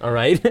heavy. All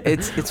right,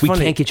 It's we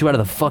funny. can't get you out of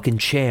the fucking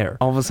chair.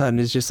 All of a sudden,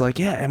 it's just like,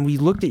 yeah, and we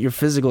looked at your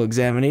physical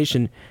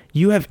examination.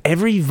 You have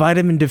every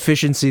vitamin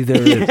deficiency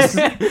there is.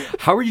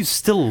 How are you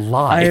still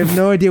alive? I have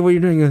no idea what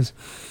you're doing. He goes,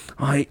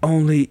 I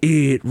only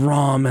eat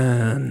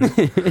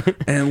ramen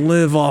and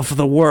live off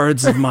the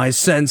words of my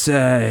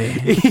sensei.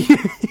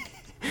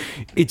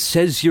 It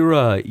says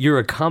your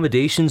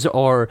accommodations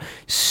are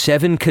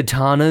 7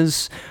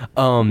 katanas,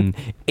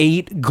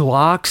 8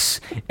 Glocks,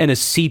 and a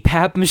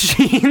CPAP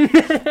machine.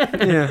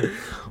 Yeah.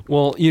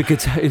 Well, it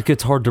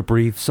gets hard to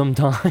breathe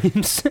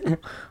sometimes.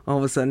 All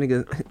of a sudden, he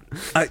goes,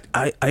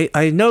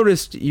 I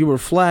noticed you were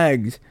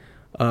flagged.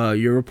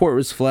 Your report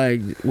was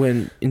flagged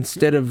when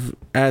instead of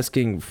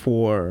asking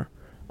for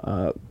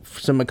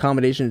some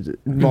accommodations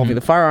involving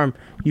the firearm,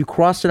 you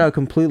crossed it out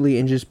completely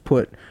and just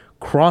put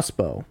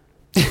crossbow.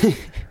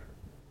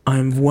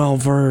 I'm well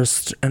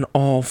versed in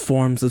all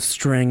forms of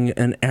string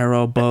and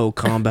arrow bow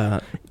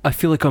combat. I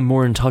feel like I'm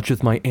more in touch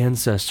with my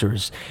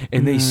ancestors,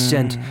 and they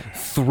sent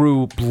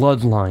through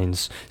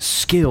bloodlines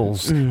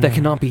skills that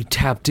cannot be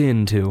tapped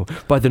into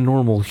by the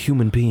normal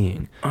human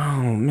being.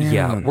 Oh man.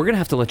 Yeah, we're gonna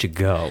have to let you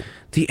go.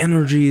 The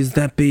energies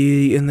that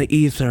be in the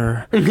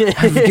ether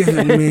have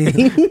given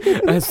me.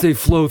 As they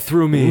flow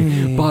through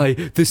me by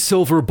the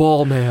silver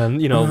ball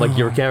man, you know, like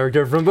your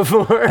character from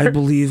before. I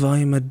believe I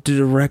am a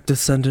direct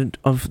descendant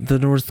of the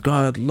Norse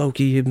god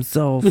Loki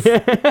himself.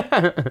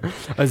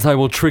 As I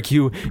will trick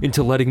you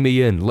into letting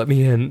me in. Let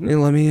me in. Hey,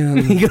 let me in.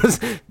 He goes,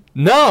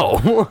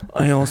 no!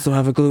 I also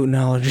have a gluten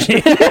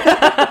allergy.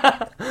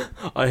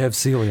 I have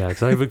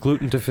celiac. I have a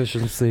gluten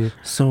deficiency.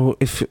 So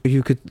if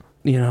you could,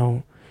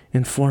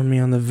 inform me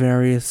on the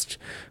various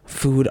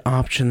food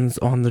options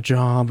on the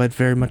job, I'd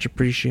very much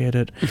appreciate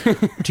it.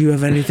 Do you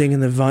have anything in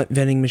the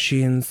vending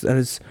machines that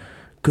is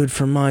good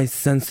for my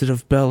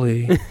sensitive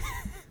belly?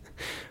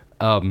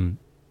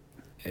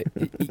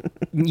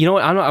 You know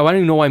what? I don't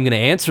even know why I'm going to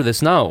answer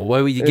this now.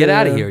 Why would you get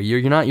out of here?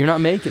 You're not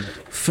making it.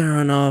 Fair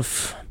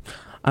enough.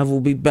 I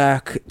will be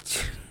back.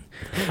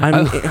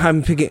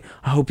 I'm picking.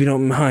 I hope you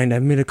don't mind. I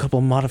made a couple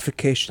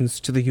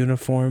modifications to the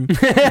uniform.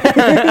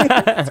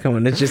 It's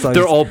coming. It's just like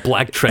They're all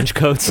black trench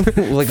coats,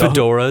 like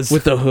fedoras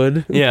with the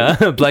hood.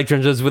 yeah, black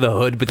trench coats with a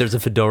hood, but there's a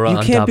fedora You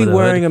on can't top be of the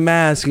wearing hood. a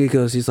mask.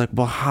 He's like,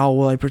 well, how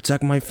will I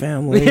protect my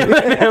family?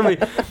 I'm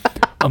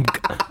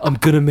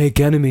gonna make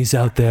enemies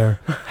out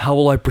there. How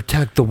will I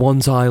protect the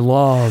ones I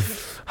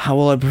love? How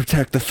will I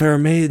protect the fair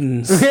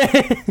maidens?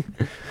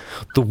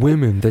 The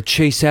women that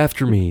chase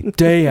after me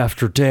day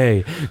after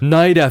day,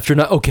 night after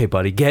night. Okay,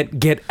 buddy,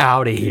 get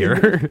out of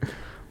here.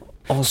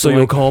 Also, So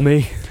you'll call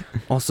me?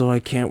 Also, I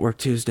can't work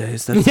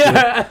Tuesdays.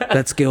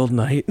 That's guild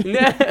night.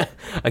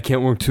 I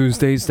can't work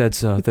Tuesdays.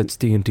 That's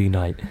D&D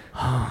night.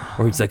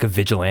 Or he's like a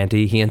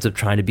vigilante. He ends up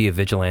trying to be a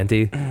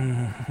vigilante.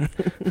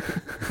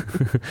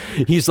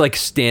 He's like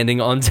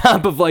standing on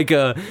top of like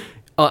a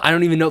I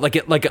don't even know, like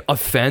a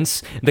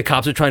fence. The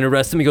cops are trying to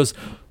arrest him. He goes,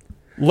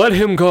 "Let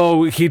him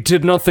go. He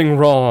did nothing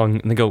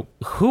wrong." And they go,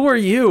 "Who are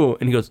you?"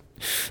 And he goes,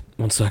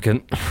 "1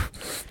 second."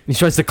 He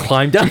tries to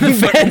climb down the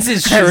fence.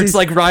 His shirt's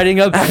like riding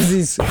up. As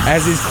he's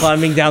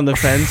climbing down the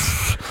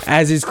fence,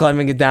 as he's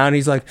climbing it down,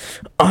 he's like,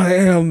 I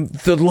am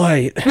the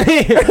light.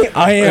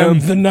 I am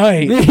the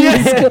night.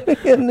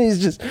 And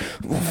he's just,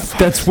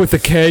 That's with a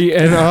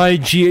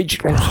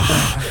K-N-I-G-H.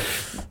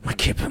 my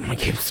cape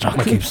stuck.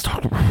 My cape's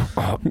stuck.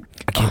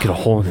 I can't get a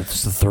hole in it. This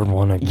is the third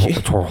one. I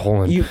tore a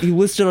hole in. You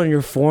listed on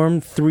your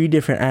form 3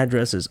 different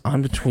addresses.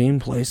 I'm between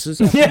places.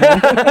 He's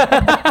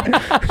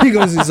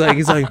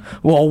like,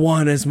 well,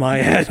 one is my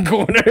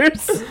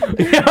headquarters.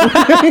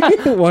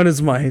 One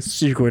is my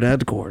secret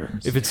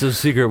headquarters. If it's so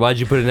secret, why'd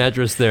you put an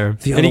address there?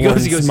 The other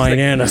one's my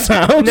Nana's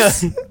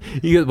house.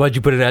 He goes, why'd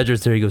you put an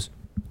address there? He goes,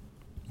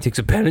 takes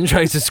a pen and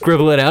tries to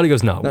scribble it out. He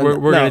goes,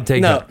 we're gonna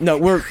take that.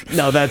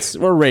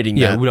 We're rating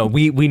Yeah, that. no,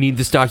 we need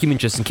this document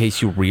just in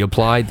case you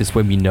reapply. This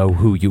way we know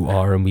who you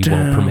are and we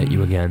won't permit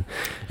you again.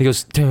 He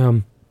goes,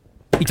 damn.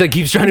 He like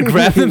keeps trying to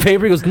grab the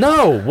paper. He goes,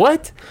 no,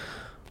 what?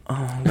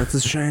 Oh, that's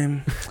a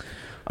shame.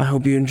 I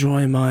hope you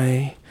enjoy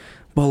my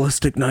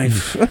ballistic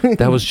knife.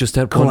 That was just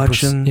at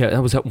collection. 1%. Yeah,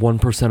 that was at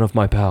 1% of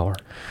my power.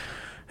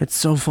 It's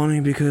so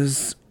funny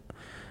because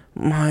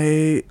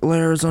my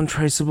layer is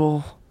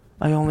untraceable.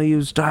 I only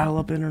use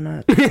dial-up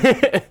internet.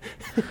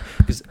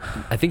 Because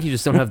I think you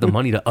just don't have the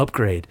money to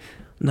upgrade.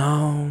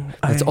 No,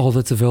 That's all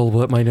that's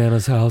available at my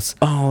Nana's house.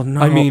 Oh no!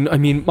 I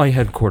mean my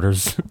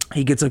headquarters.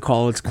 He gets a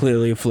call. It's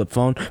clearly a flip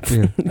phone.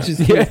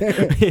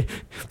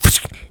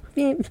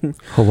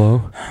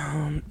 Hello.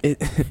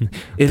 It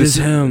is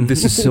him.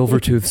 This is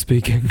Silvertooth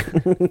speaking.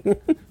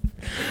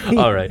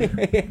 All right.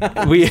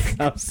 We.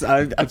 I'm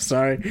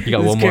sorry. You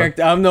got one more?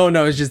 Character,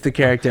 no, it's just the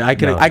character. I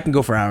can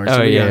go for hours.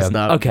 So we gotta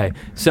stop. Okay.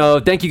 So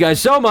thank you guys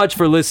so much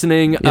for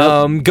listening.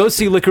 Yep. Go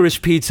see Licorice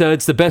Pizza.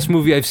 It's the best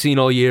movie I've seen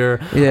all year.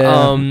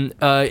 Yeah.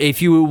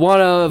 If you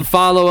want to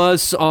follow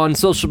us on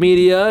social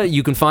media,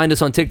 you can find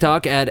us on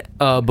TikTok at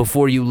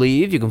Before You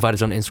Leave. You can find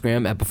us on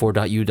Instagram at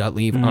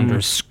before.you.leave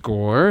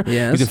 _.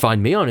 Yes. You can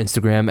find me on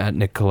Instagram at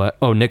Nick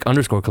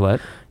 _Collette.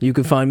 You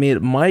can find me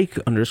at Mike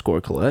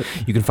 _Collette.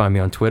 You can find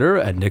me on Twitter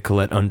at Nick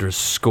Collette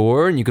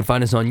 _ and you can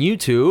find us on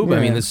YouTube.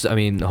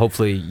 Yeah.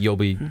 Hopefully you'll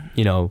be,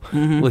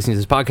 listening to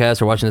this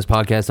podcast or watching this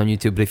podcast on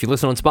YouTube. But if you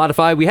listen on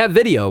Spotify, we have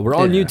video. We're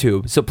on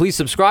YouTube. So please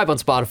subscribe on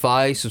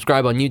Spotify,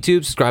 subscribe on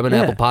YouTube, subscribe on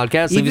Apple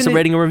Podcasts, leave us a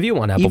rating and review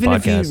on Apple Podcasts. Even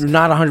if you're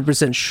not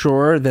 100%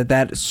 sure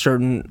that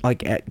certain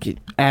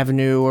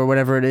avenue or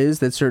whatever it is,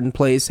 that certain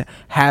place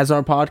has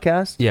our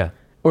podcast. Yeah.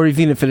 Or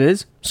even if it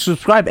is,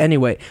 subscribe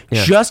anyway,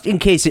 just in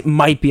case it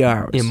might be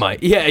ours. It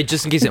might. Yeah,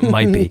 just in case it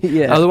might be.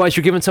 Yeah. Otherwise,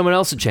 you're giving someone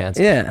else a chance.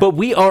 Yeah. But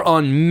we are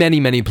on many,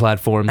 many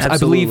platforms. Absolutely.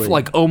 I believe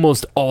like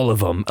almost all of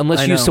them.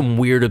 Unless you use some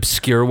weird,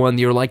 obscure one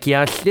that you're like,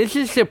 yes, this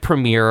is the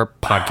premier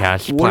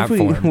podcast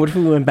platform. What if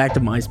we went back to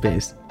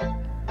MySpace?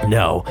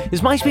 No. Does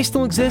MySpace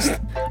still exist?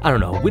 I don't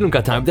know. We don't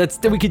got time.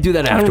 We could do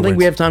that afterwards. I don't think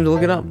we have time to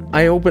look it up.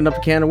 I opened up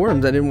a can of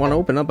worms I didn't want to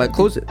open up. I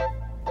closed it.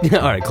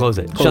 All right, close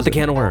it. Shut the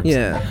can of worms.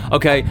 Yeah.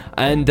 Okay,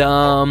 and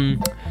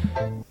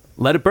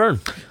let it burn.